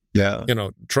allies. Yeah.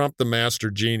 Trump, the master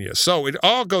genius. So it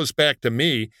all goes back to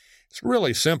me. It's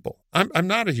really simple. I'm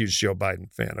not a huge Joe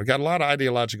Biden fan. I've got a lot of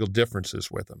ideological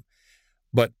differences with him.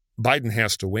 But Biden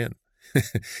has to win.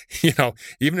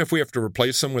 Even if we have to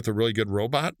replace him with a really good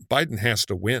robot, Biden has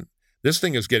to win. This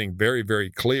thing is getting very, very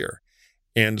clear.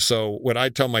 And so what I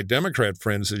tell my Democrat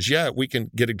friends is, we can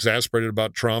get exasperated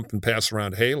about Trump and pass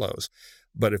around halos.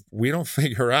 But if we don't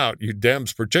figure out, you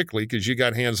Dems particularly, because you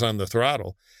got hands on the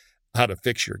throttle, how to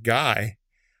fix your guy,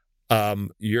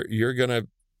 you're gonna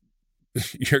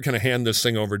hand this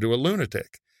thing over to a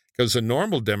lunatic, because a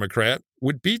normal Democrat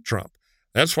would beat Trump.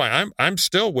 That's why I'm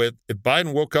still with, if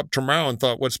Biden woke up tomorrow and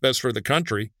thought what's best for the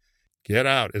country, get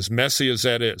out, as messy as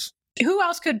that is. Who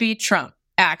else could beat Trump?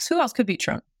 Axe, who else could beat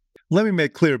Trump? Let me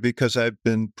make clear, because I've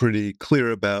been pretty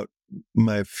clear about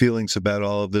my feelings about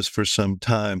all of this for some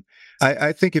time.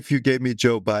 I think if you gave me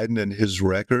Joe Biden and his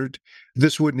record,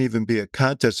 this wouldn't even be a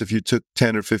contest if you took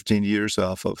 10 or 15 years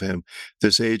off of him.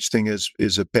 This age thing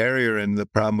is a barrier, and the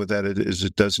problem with that is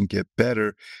it doesn't get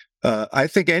better. I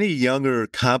think any younger,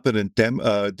 competent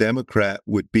Democrat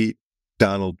would beat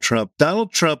Donald Trump.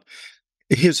 Donald Trump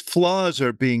his flaws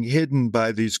are being hidden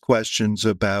by these questions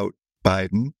about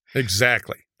Biden.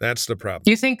 Exactly. That's the problem.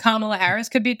 Do you think Kamala Harris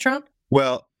could beat Trump?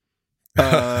 Well,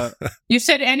 you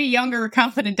said any younger,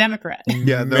 confident Democrat.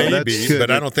 Yeah, no, maybe, that's good. but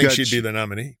I don't think she'd be the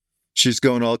nominee. She's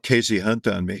going all Kasie Hunt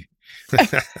on me.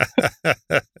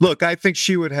 Look, I think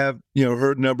she would have,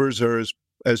 her numbers are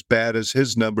as bad as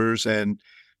his numbers, and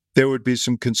there would be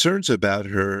some concerns about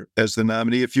her as the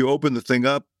nominee. If you open the thing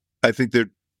up, I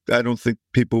don't think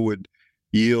people would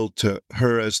yield to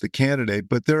her as the candidate.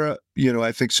 But there are,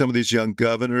 I think some of these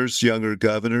younger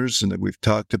governors, and we've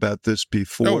talked about this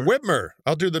before. Oh, Whitmer.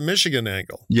 I'll do the Michigan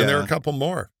angle. Yeah. And there are a couple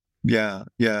more. Yeah.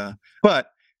 But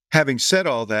having said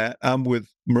all that, I'm with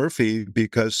Murphy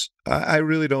because I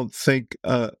really don't think,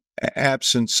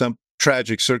 absent some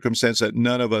tragic circumstance that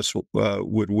none of us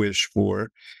would wish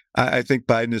for, I think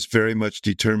Biden is very much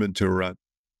determined to run.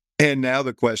 And now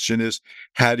the question is,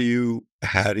 how do you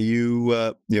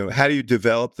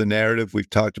develop the narrative? We've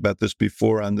talked about this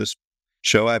before on this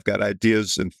show. I've got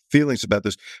ideas and feelings about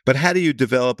this, but how do you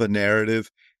develop a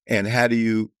narrative, and how do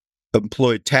you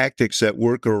employ tactics that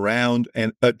work around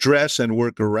and address and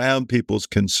work around people's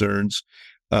concerns,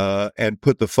 and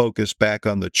put the focus back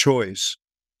on the choice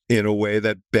in a way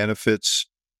that benefits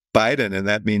Biden? And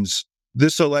that means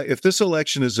if this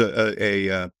election is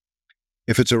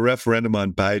if it's a referendum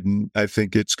on Biden, I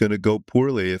think it's going to go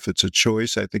poorly. If it's a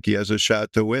choice, I think he has a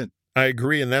shot to win. I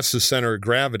agree, and that's the center of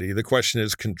gravity. The question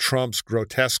is, can Trump's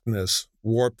grotesqueness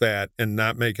warp that and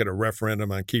not make it a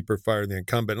referendum on keep or fire the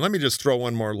incumbent? And let me just throw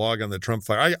one more log on the Trump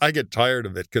fire. I get tired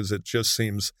of it because it just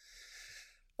seems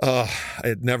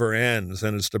it never ends,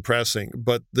 and it's depressing.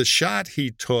 But the shot he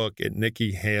took at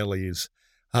Nikki Haley's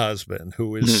husband,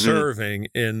 who is serving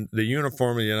in the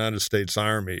uniform of the United States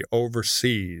Army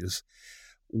overseas,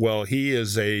 well, he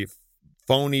is a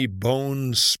phony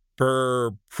bone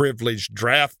spur privileged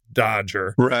draft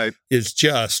dodger, right? Is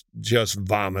just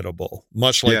vomitable,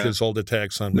 much like his old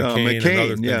attacks on McCain and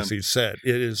other things he said.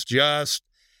 It is just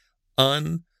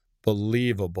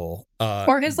unbelievable.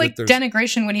 Or his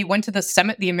denigration when he went to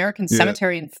the American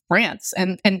cemetery in France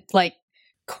and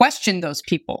questioned those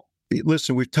people.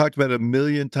 Listen, we've talked about it a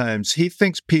million times. He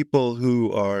thinks people who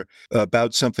are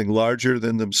about something larger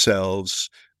than themselves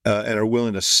and are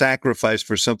willing to sacrifice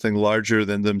for something larger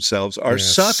than themselves are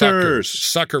suckers.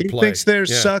 Sucker play. He thinks they're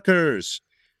suckers.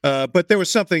 But there was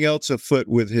something else afoot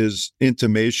with his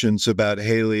intimations about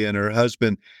Haley and her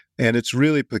husband. And it's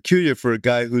really peculiar for a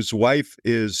guy whose wife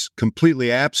is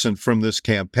completely absent from this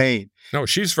campaign. No,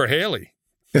 she's for Haley.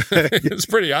 It's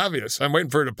pretty obvious. I'm waiting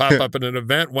for her to pop up at an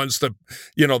event once the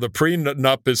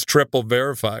prenup is triple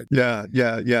verified. Yeah.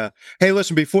 Hey,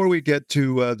 listen, before we get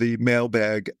to the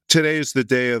mailbag, today is the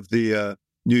day of the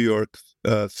New York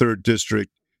 3rd District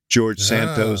George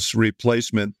Santos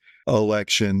replacement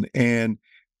election. And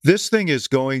this thing is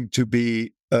going to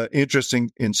be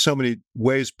interesting in so many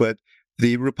ways, but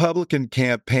the Republican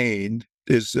campaign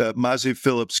is Mazi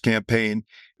Phillips' campaign.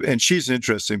 And she's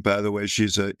interesting, by the way.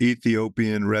 She's an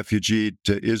Ethiopian refugee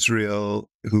to Israel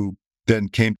who then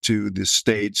came to the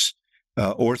States,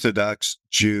 Orthodox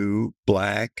Jew,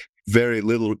 Black, very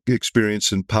little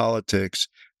experience in politics,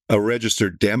 a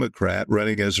registered Democrat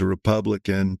running as a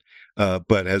Republican,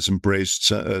 but has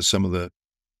embraced some of the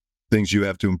things you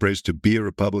have to embrace to be a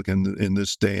Republican in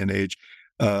this day and age,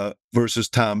 versus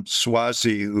Tom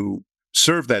Suozzi, who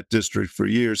served that district for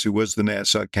years, who was the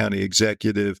Nassau County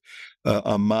executive,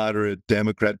 a moderate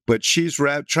Democrat. But she's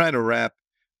trying to wrap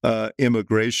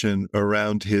immigration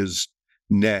around his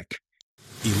neck.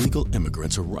 Illegal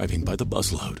immigrants arriving by the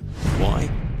busload. Why?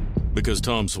 Because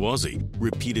Tom Suozzi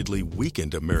repeatedly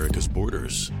weakened America's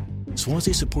borders.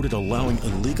 Suozzi supported allowing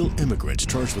illegal immigrants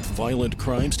charged with violent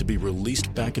crimes to be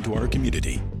released back into our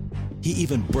community. He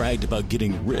even bragged about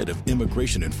getting rid of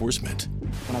immigration enforcement.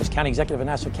 When I was county executive in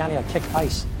Nassau County, I kicked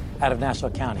ICE out of Nassau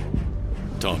County.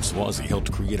 Tom Suozzi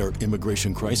helped create our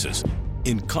immigration crisis.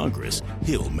 In Congress,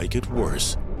 he'll make it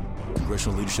worse.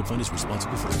 Congressional Leadership Fund is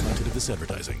responsible for the content of this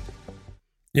advertising.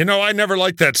 You know, I never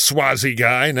liked that Suozzi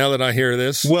guy, now that I hear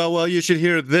this. Well, you should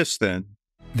hear this then.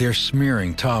 They're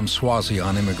smearing Tom Suozzi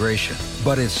on immigration.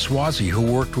 But it's Suozzi who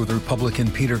worked with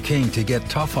Republican Peter King to get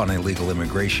tough on illegal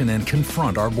immigration and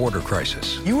confront our border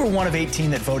crisis. You were one of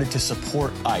 18 that voted to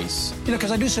support ICE.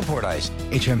 Because I do support ICE.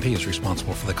 HMP is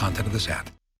responsible for the content of this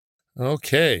ad.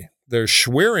 Okay. They're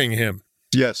swearing him.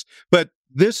 Yes. But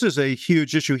this is a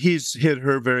huge issue. He's hit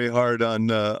her very hard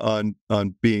on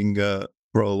being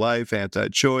pro-life,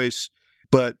 anti-choice.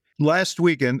 But last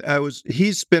weekend,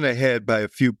 he's been ahead by a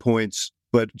few points,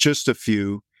 but just a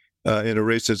few, in a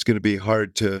race that's going to be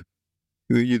hard to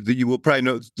You will probably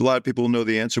know. A lot of people know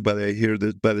the answer by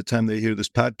the time they hear this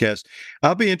podcast.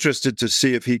 I'll be interested to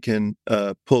see if he can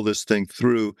pull this thing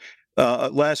through.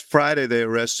 Last Friday, they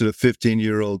arrested a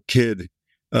 15-year-old kid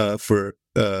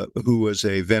who was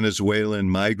a Venezuelan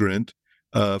migrant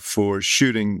for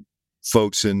shooting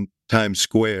folks in Times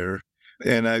Square.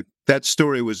 And that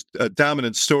story was a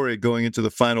dominant story going into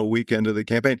the final weekend of the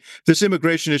campaign. This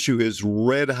immigration issue is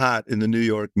red hot in the New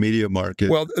York media market.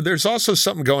 Well, there's also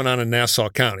something going on in Nassau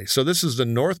County. So this is the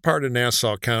north part of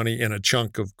Nassau County and a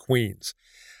chunk of Queens.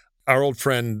 Our old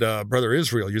friend, Brother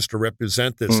Israel, used to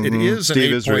represent this. Mm-hmm. It is an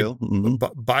Steve 8-point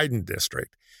mm-hmm. Biden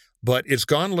district, but it's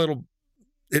gone a little.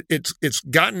 It's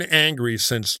gotten angry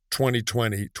since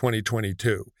 2020,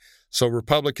 2022. So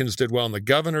Republicans did well in the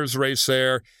governor's race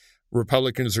there.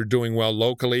 Republicans are doing well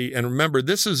locally. And remember,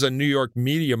 this is a New York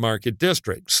media market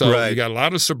district. So right. You got a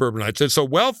lot of suburbanites. It's a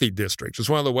wealthy district. It's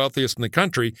one of the wealthiest in the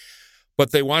country.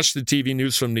 But they watch the TV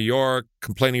news from New York,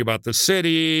 complaining about the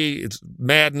city, it's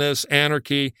madness,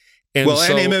 anarchy. And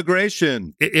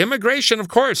immigration. Immigration, of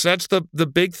course, that's the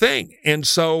big thing. And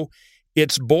so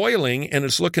it's boiling and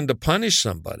it's looking to punish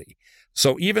somebody.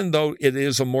 So even though it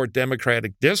is a more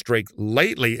Democratic district,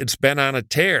 lately it's been on a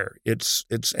tear. It's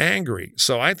angry.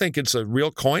 So I think it's a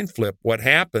real coin flip what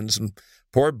happens. And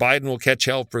poor Biden will catch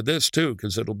hell for this, too,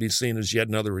 because it'll be seen as yet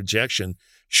another rejection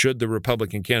should the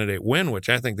Republican candidate win, which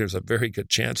I think there's a very good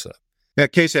chance of. Yeah,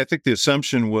 Kasie, I think the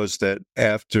assumption was that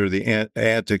after the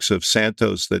antics of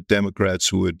Santos, that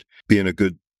Democrats would be in a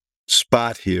good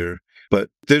spot here. But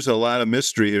there's a lot of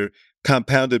mystery here,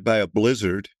 compounded by a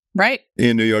blizzard. Right.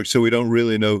 In New York, so we don't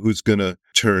really know who's going to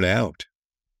turn out.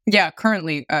 Yeah,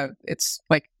 currently it's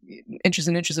like inches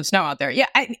and inches of snow out there. Yeah,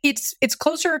 it's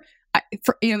closer.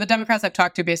 The Democrats I've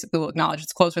talked to basically will acknowledge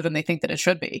it's closer than they think that it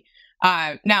should be.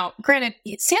 Now, granted,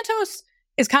 Santos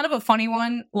is kind of a funny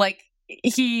one. Like,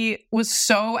 he was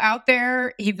so out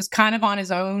there. He was kind of on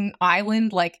his own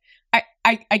island. Like,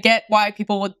 I get why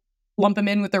people would lump him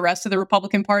in with the rest of the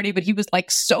Republican Party, but he was like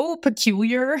so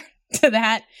peculiar to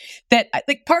that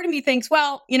like part of me thinks,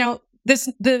 well,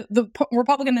 the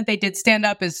Republican that they did stand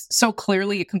up is so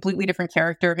clearly a completely different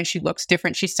character. I mean, she looks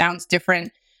different, she sounds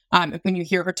different when you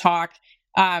hear her talk.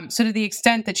 So to the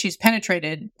extent that she's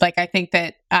penetrated, like, I think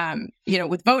that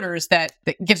with voters that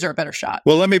gives her a better shot.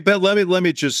 Well, let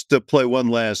me just play one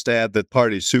last ad. That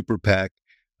party Super PAC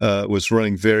was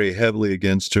running very heavily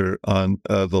against her on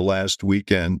the last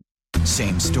weekend.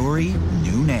 Same story,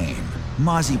 new name.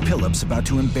 Mazi Pilip's about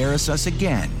to embarrass us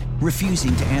again,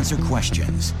 refusing to answer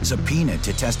questions, subpoenaed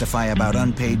to testify about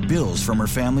unpaid bills from her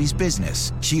family's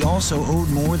business. She also owed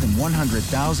more than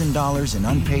 $100,000 in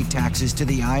unpaid taxes to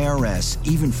the IRS,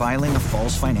 even filing a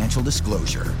false financial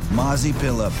disclosure. Mazi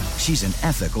Pilip, she's an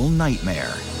ethical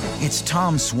nightmare. It's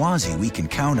Tom Suozzi we can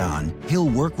count on. He'll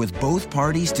work with both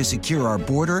parties to secure our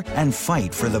border and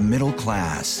fight for the middle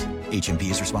class. H&P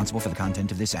is responsible for the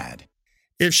content of this ad.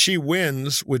 If she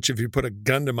wins, which if you put a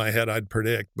gun to my head, I'd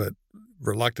predict, but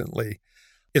reluctantly,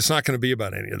 it's not going to be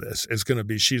about any of this. It's going to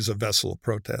be she's a vessel of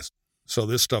protest. So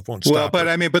this stuff won't stop. Well, but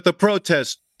her. but the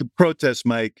protest,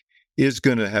 Mike, is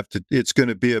going to it's going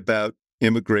to be about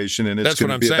immigration, and it's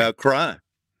going to be about crime.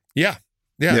 Yeah.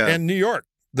 And New York,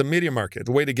 the media market,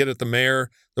 the way to get at the mayor,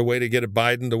 the way to get at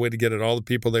Biden, the way to get at all the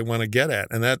people they want to get at.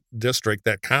 And that district,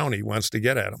 that county wants to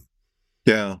get at them.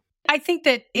 Yeah. I think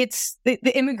that it's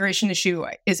the immigration issue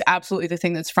is absolutely the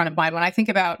thing that's front of mind. When I think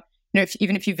about,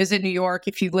 even if you visit New York,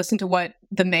 if you listen to what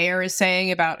the mayor is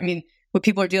saying about, what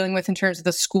people are dealing with in terms of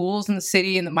the schools in the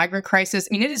city and the migrant crisis,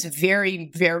 it is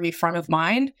very, very front of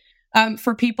mind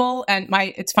for people. And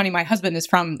it's funny, my husband is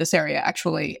from this area,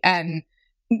 actually. And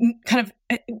kind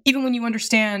of, even when you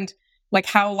understand like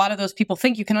how a lot of those people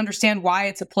think, you can understand why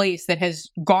it's a place that has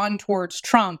gone towards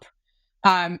Trump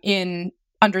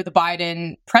under the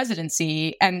Biden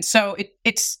presidency. And so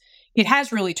it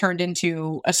has really turned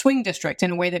into a swing district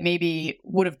in a way that maybe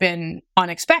would have been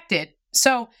unexpected.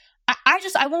 So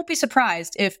I won't be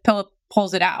surprised if Pilip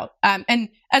pulls it out. And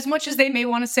as much as they may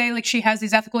want to say like she has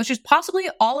these ethical issues, possibly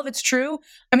all of it's true.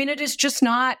 It is just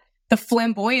not the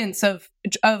flamboyance of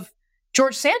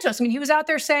George Santos. He was out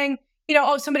there saying, there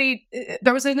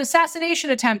was an assassination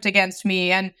attempt against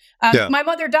me, and my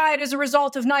mother died as a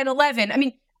result of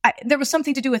 9/11. There was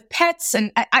something to do with pets,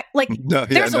 and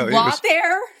there's a lot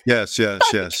there. Yes.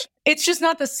 It's just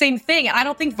not the same thing. I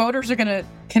don't think voters are going to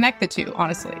connect the two,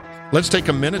 honestly. Let's take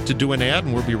a minute to do an ad,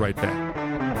 and we'll be right back.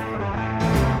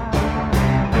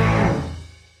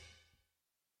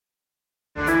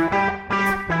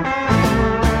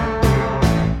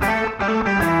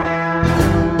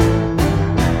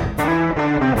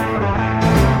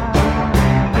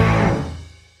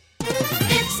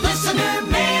 It's listener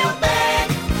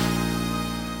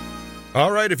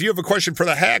right. If you have a question for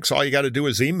the hacks, all you got to do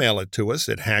is email it to us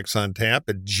at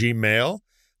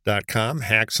hacksontap@gmail.com,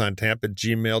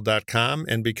 hacksontap@gmail.com.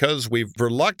 And because we've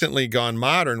reluctantly gone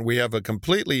modern, we have a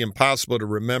completely impossible to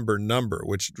remember number,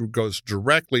 which goes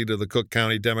directly to the Cook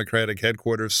County Democratic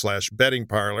Headquarters /betting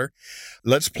parlor.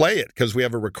 Let's play it because we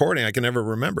have a recording. I can never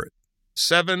remember it.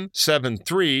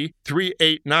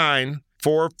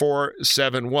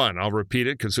 773-389-4471. I'll repeat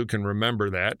it because who can remember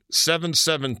that?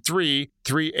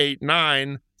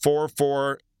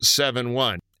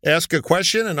 773-389-4471. Ask a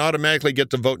question and automatically get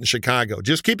to vote in Chicago.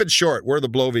 Just keep it short. We're the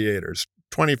Bloviators.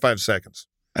 25 seconds.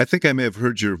 I think I may have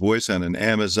heard your voice on an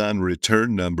Amazon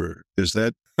return number. Is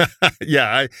that?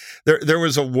 Yeah. There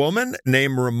was a woman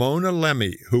named Ramona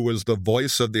Lemmy who was the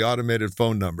voice of the automated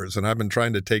phone numbers, and I've been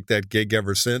trying to take that gig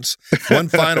ever since. One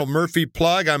final Murphy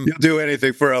plug. You'll do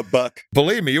anything for a buck.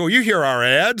 Believe me, you hear our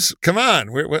ads. Come on.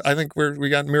 I think we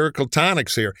got miracle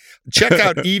tonics here. Check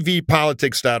out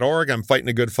evpolitics.org. I'm fighting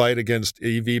a good fight against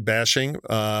EV bashing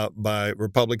by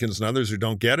Republicans and others who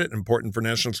don't get it. Important for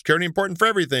national security, important for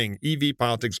everything.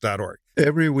 evpolitics.org.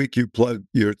 Every week you plug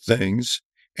your things,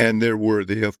 and they're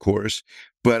worthy, of course.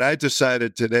 But I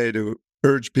decided today to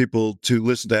urge people to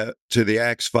listen to the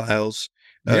Axe Files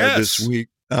this week.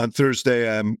 On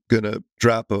Thursday, I'm going to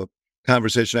drop a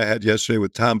conversation I had yesterday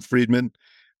with Tom Friedman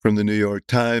from the New York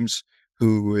Times,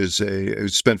 who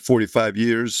spent 45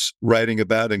 years writing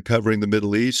about and covering the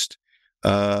Middle East.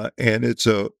 And it's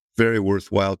a very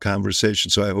worthwhile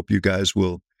conversation. So I hope you guys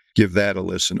will give that a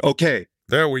listen. Okay.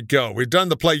 There we go. We've done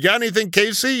the play. You got anything,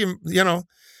 Casey? You know,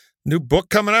 new book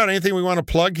coming out? Anything we want to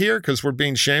plug here because we're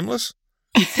being shameless?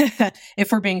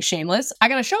 If we're being shameless, I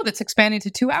got a show that's expanding to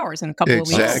 2 hours in a couple of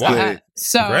weeks.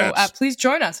 So please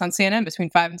join us on CNN between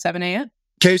 5 and 7 a.m.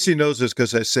 Casey knows this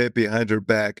because I say it behind her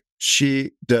back.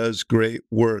 She does great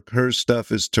work. Her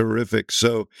stuff is terrific.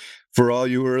 So for all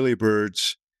you early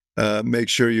birds, make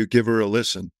sure you give her a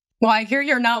listen. Well, I hear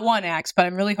you're not one, Axe, but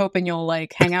I'm really hoping you'll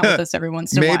hang out with us every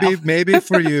once in a while. Maybe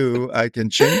for you, I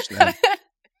can change that.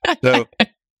 So,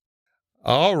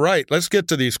 all right, let's get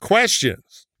to these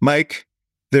questions. Mike,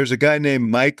 there's a guy named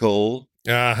Michael.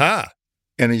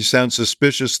 And he sounds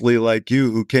suspiciously like you,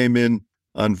 who came in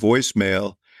on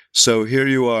voicemail. So here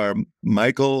you are,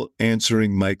 Michael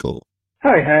answering Michael.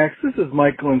 Hi, Hacks. This is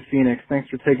Michael in Phoenix. Thanks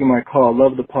for taking my call.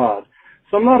 Love the pod.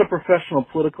 So I'm not a professional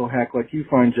political hack like you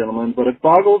fine gentlemen, but it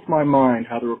boggles my mind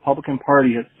how the Republican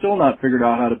Party has still not figured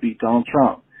out how to beat Donald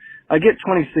Trump. I get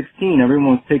 2016,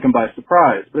 everyone was taken by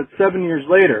surprise, but it's 7 years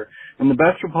later, and the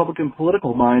best Republican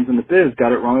political minds in the biz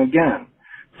got it wrong again.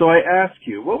 So I ask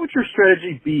you, what would your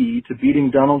strategy be to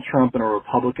beating Donald Trump in a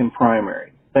Republican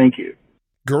primary? Thank you.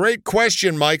 Great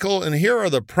question, Michael, and here are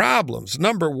the problems.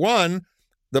 Number one,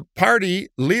 the party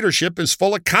leadership is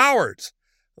full of cowards.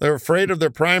 They're afraid of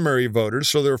their primary voters,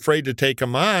 so they're afraid to take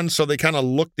them on, so they kind of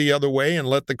look the other way and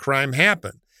let the crime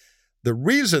happen. The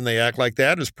reason they act like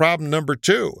that is problem number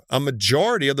two. A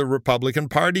majority of the Republican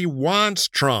Party wants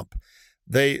Trump.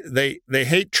 They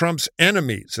hate Trump's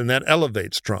enemies, and that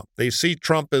elevates Trump. They see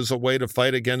Trump as a way to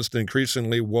fight against an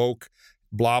increasingly woke,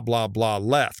 blah, blah, blah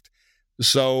left.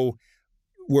 So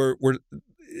we're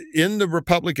in the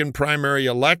Republican primary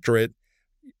electorate,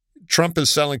 Trump is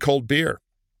selling cold beer.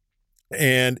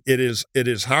 And it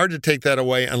is hard to take that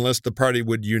away unless the party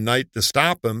would unite to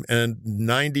stop him. And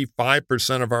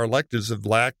 95% of our electors have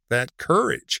lacked that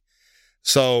courage.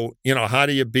 So, how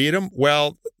do you beat him?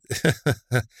 Well,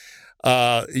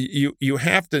 you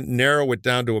have to narrow it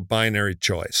down to a binary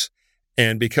choice.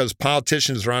 And because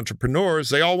politicians are entrepreneurs,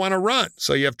 they all want to run.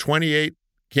 So you have 28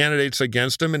 candidates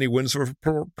against him, and he wins with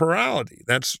plurality.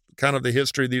 That's kind of the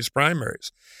history of these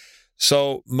primaries.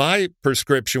 So my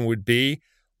prescription would be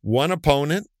one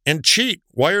opponent and cheat,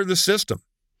 wire the system.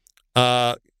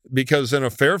 Because in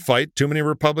a fair fight, too many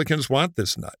Republicans want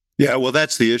this nut. Yeah, well,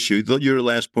 that's the issue. Your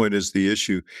last point is the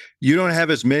issue. You don't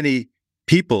have as many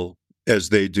people as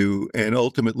they do, and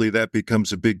ultimately that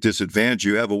becomes a big disadvantage.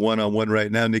 You have a one-on-one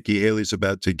right now. Nikki Haley's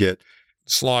about to get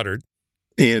slaughtered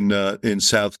in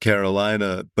South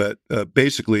Carolina, but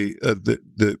basically,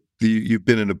 you've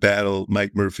been in a battle,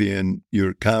 Mike Murphy, and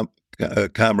your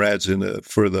comrades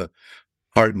for the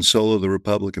heart and soul of the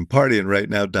Republican Party, and right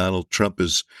now Donald Trump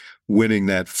is winning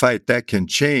that fight. That can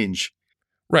change.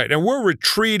 Right, and we're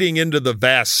retreating into the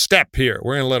vast steppe here.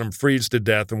 We're going to let him freeze to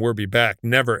death, and we'll be back.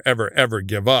 Never, ever, ever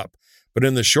give up. But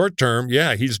in the short term,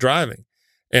 yeah, he's driving.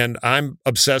 And I'm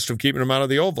obsessed with keeping him out of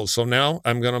the Oval. So now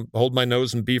I'm going to hold my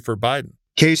nose and be for Biden.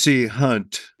 Kasie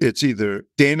Hunt, it's either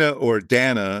Dana or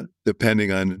Dana,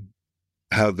 depending on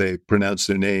how they pronounce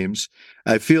their names.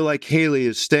 I feel like Haley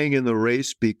is staying in the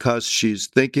race because she's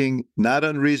thinking, not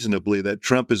unreasonably, that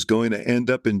Trump is going to end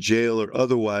up in jail or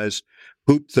otherwise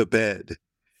poop the bed.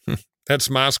 That's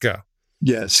Moscow.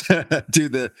 Yes. Do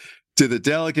the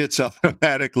delegates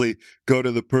automatically go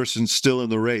to the person still in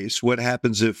the race? What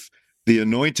happens if the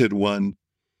anointed one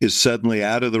is suddenly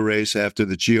out of the race after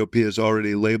the GOP has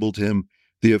already labeled him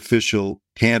the official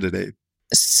candidate?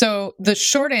 So the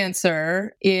short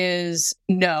answer is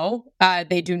no,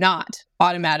 they do not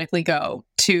automatically go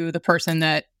to the person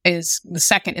that is the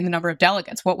second in the number of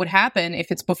delegates. What would happen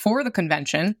if it's before the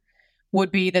convention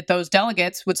would be that those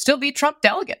delegates would still be Trump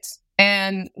delegates.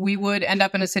 And we would end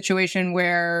up in a situation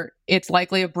where it's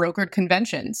likely a brokered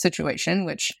convention situation,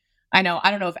 which I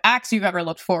don't know if Axe, you've ever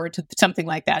looked forward to something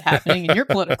like that happening in your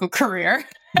political career.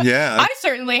 Yeah. I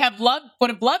certainly would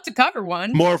have loved to cover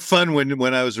one. More fun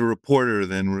when I was a reporter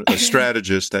than a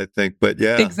strategist, I think. But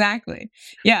yeah. Exactly.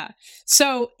 Yeah.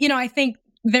 So, I think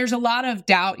there's a lot of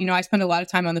doubt. I spend a lot of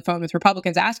time on the phone with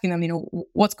Republicans asking them,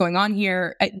 what's going on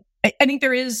here? I think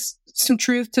there is some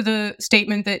truth to the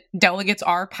statement that delegates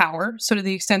are power. So to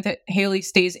the extent that Haley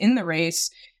stays in the race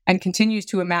and continues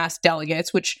to amass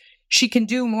delegates, which she can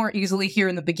do more easily here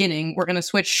in the beginning, we're going to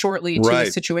switch shortly to a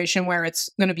situation where it's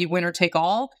going to be winner take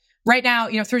all. Right now,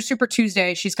 through Super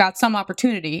Tuesday, she's got some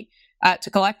opportunity to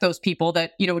collect those people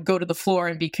that, would go to the floor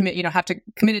and be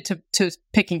committed to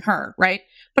picking her, right?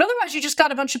 But otherwise, you just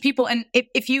got a bunch of people. And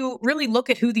if you really look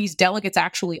at who these delegates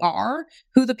actually are,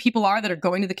 who the people are that are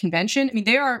going to the convention,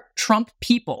 they are Trump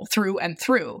people through and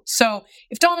through. So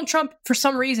if Donald Trump, for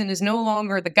some reason, is no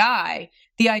longer the guy,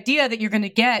 the idea that you're going to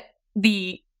get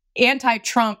the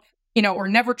anti-Trump, or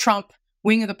never Trump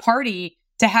wing of the party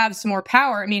to have some more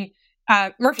power.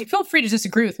 Murphy, feel free to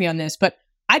disagree with me on this, but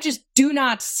I just do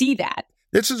not see that.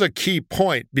 This is a key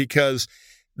point because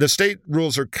the state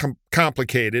rules are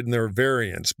complicated and there are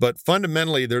variants, but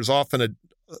fundamentally there's often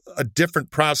a different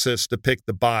process to pick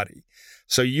the body.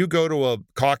 So you go to a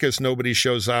caucus nobody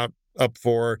shows up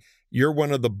for, you're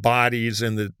one of the bodies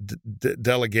in the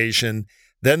delegation.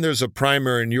 Then there's a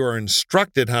primary and you are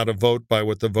instructed how to vote by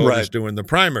what the voters do in the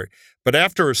primary. But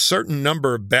after a certain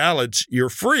number of ballots, you're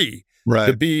free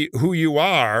to be who you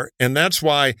are. And that's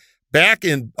why back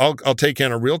in, I'll take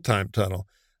in a real-time tunnel,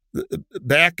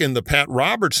 back in the Pat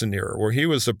Robertson era, where he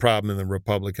was the problem in the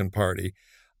Republican Party,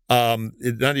 in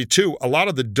 92, a lot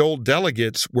of the Dole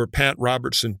delegates were Pat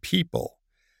Robertson people.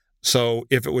 So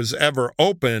if it was ever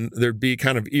open, there'd be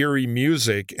kind of eerie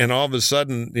music, and all of a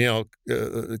sudden,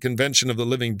 Convention of the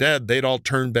Living Dead, they'd all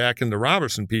turn back into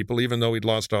Robertson people, even though he'd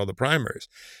lost all the primaries.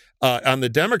 On the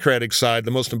Democratic side,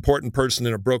 the most important person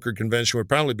in a brokered convention would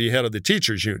probably be head of the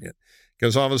teachers union,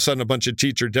 because all of a sudden a bunch of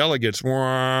teacher delegates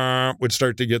would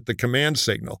start to get the command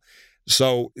signal.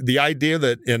 So the idea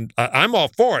that, and I'm all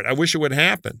for it, I wish it would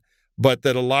happen, but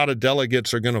that a lot of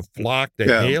delegates are going to flock to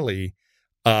Haley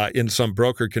in some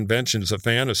broker convention is a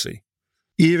fantasy.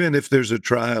 Even if there's a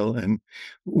trial, and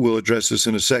we'll address this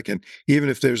in a second, even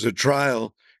if there's a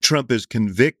trial, Trump is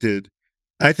convicted,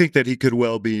 I think that he could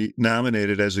well be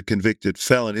nominated as a convicted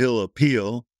felon. He'll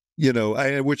appeal,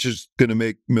 which is going to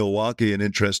make Milwaukee an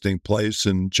interesting place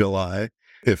in July,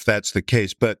 if that's the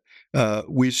case. But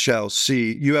we shall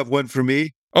see. You have one for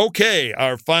me? Okay,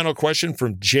 our final question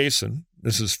from Jason.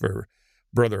 This is for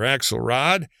Brother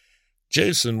Axelrod.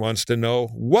 Jason wants to know,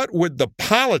 what would the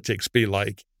politics be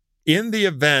like in the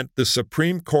event the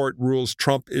Supreme Court rules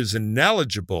Trump is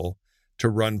ineligible to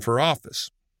run for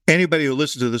office? Anybody who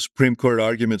listened to the Supreme Court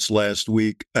arguments last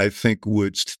week, I think,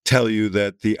 would tell you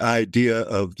that the idea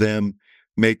of them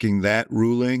making that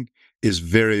ruling is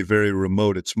very, very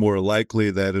remote. It's more likely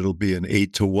that it'll be an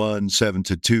 8-1,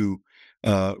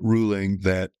 7-2 ruling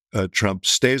that Trump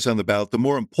stays on the ballot. The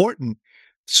more important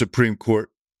Supreme Court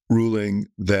ruling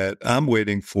that I'm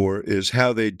waiting for is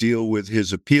how they deal with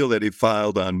his appeal that he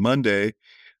filed on Monday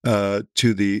to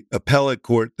the appellate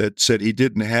court that said he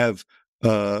didn't have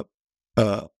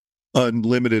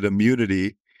unlimited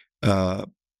immunity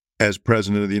as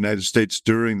president of the United States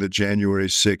during the January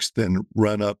 6th and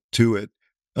run up to it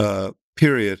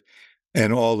period,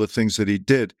 and all the things that he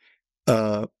did.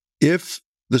 If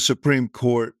the Supreme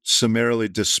Court summarily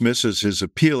dismisses his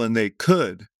appeal, and they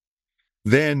could,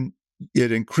 then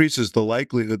it increases the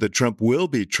likelihood that Trump will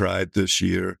be tried this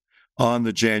year on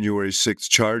the January 6th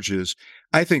charges.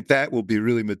 I think that will be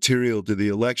really material to the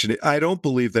election. I don't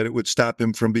believe that it would stop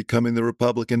him from becoming the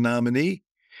Republican nominee.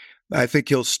 I think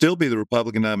he'll still be the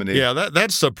Republican nominee. Yeah,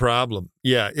 that's the problem.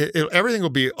 Yeah, everything will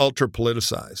be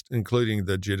ultra-politicized, including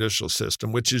the judicial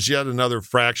system, which is yet another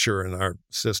fracture in our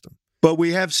system. But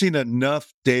we have seen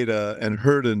enough data and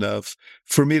heard enough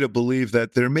for me to believe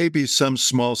that there may be some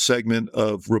small segment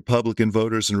of Republican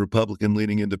voters and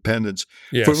Republican-leaning independents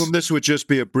for whom this would just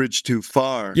be a bridge too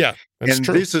far. Yeah, that's and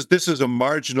true. This is a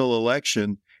marginal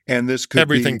election, and this could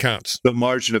Everything be counts. the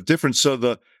margin of difference. So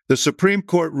the Supreme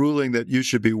Court ruling that you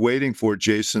should be waiting for,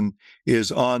 Jason,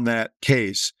 is on that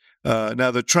case. Now,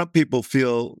 the Trump people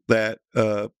feel that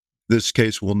this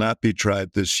case will not be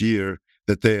tried this year,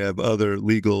 that they have other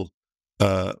legal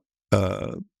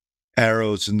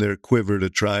arrows in their quiver to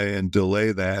try and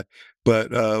delay that.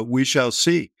 But we shall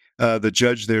see. The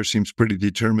judge there seems pretty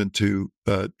determined to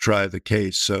try the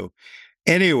case. So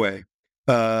anyway,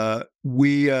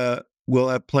 we'll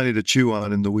have plenty to chew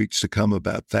on in the weeks to come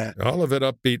about that. All of it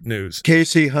upbeat news.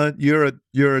 Kasie Hunt,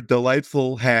 you're a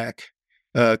delightful hack.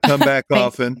 Come back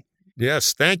often.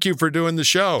 Yes, thank you for doing the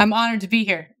show. I'm honored to be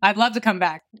here. I'd love to come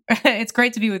back. It's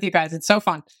great to be with you guys. It's so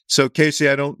fun. So,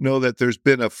 Kasie, I don't know that there's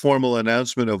been a formal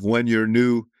announcement of when your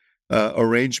new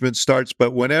arrangement starts,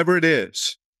 but whenever it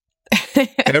is,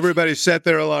 everybody set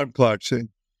their alarm clocks.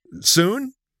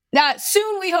 Soon?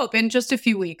 Soon, we hope, in just a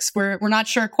few weeks. We're not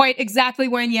sure quite exactly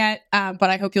when yet, but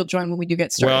I hope you'll join when we do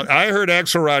get started. Well, I heard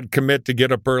Axelrod commit to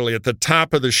get up early at the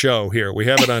top of the show here. We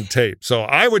have it on tape. So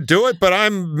I would do it, but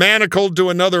I'm manacled to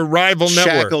another rival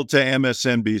network. Shackled to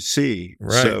MSNBC.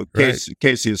 Right, so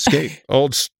Kasie escaped.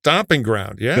 Old stomping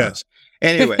ground, yeah. Yes.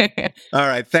 Anyway, all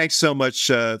right. Thanks so much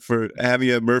for having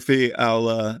you, Murphy.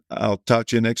 I'll talk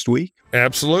to you next week.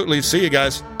 Absolutely. See you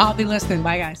guys. I'll be listening.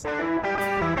 Bye,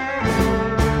 guys.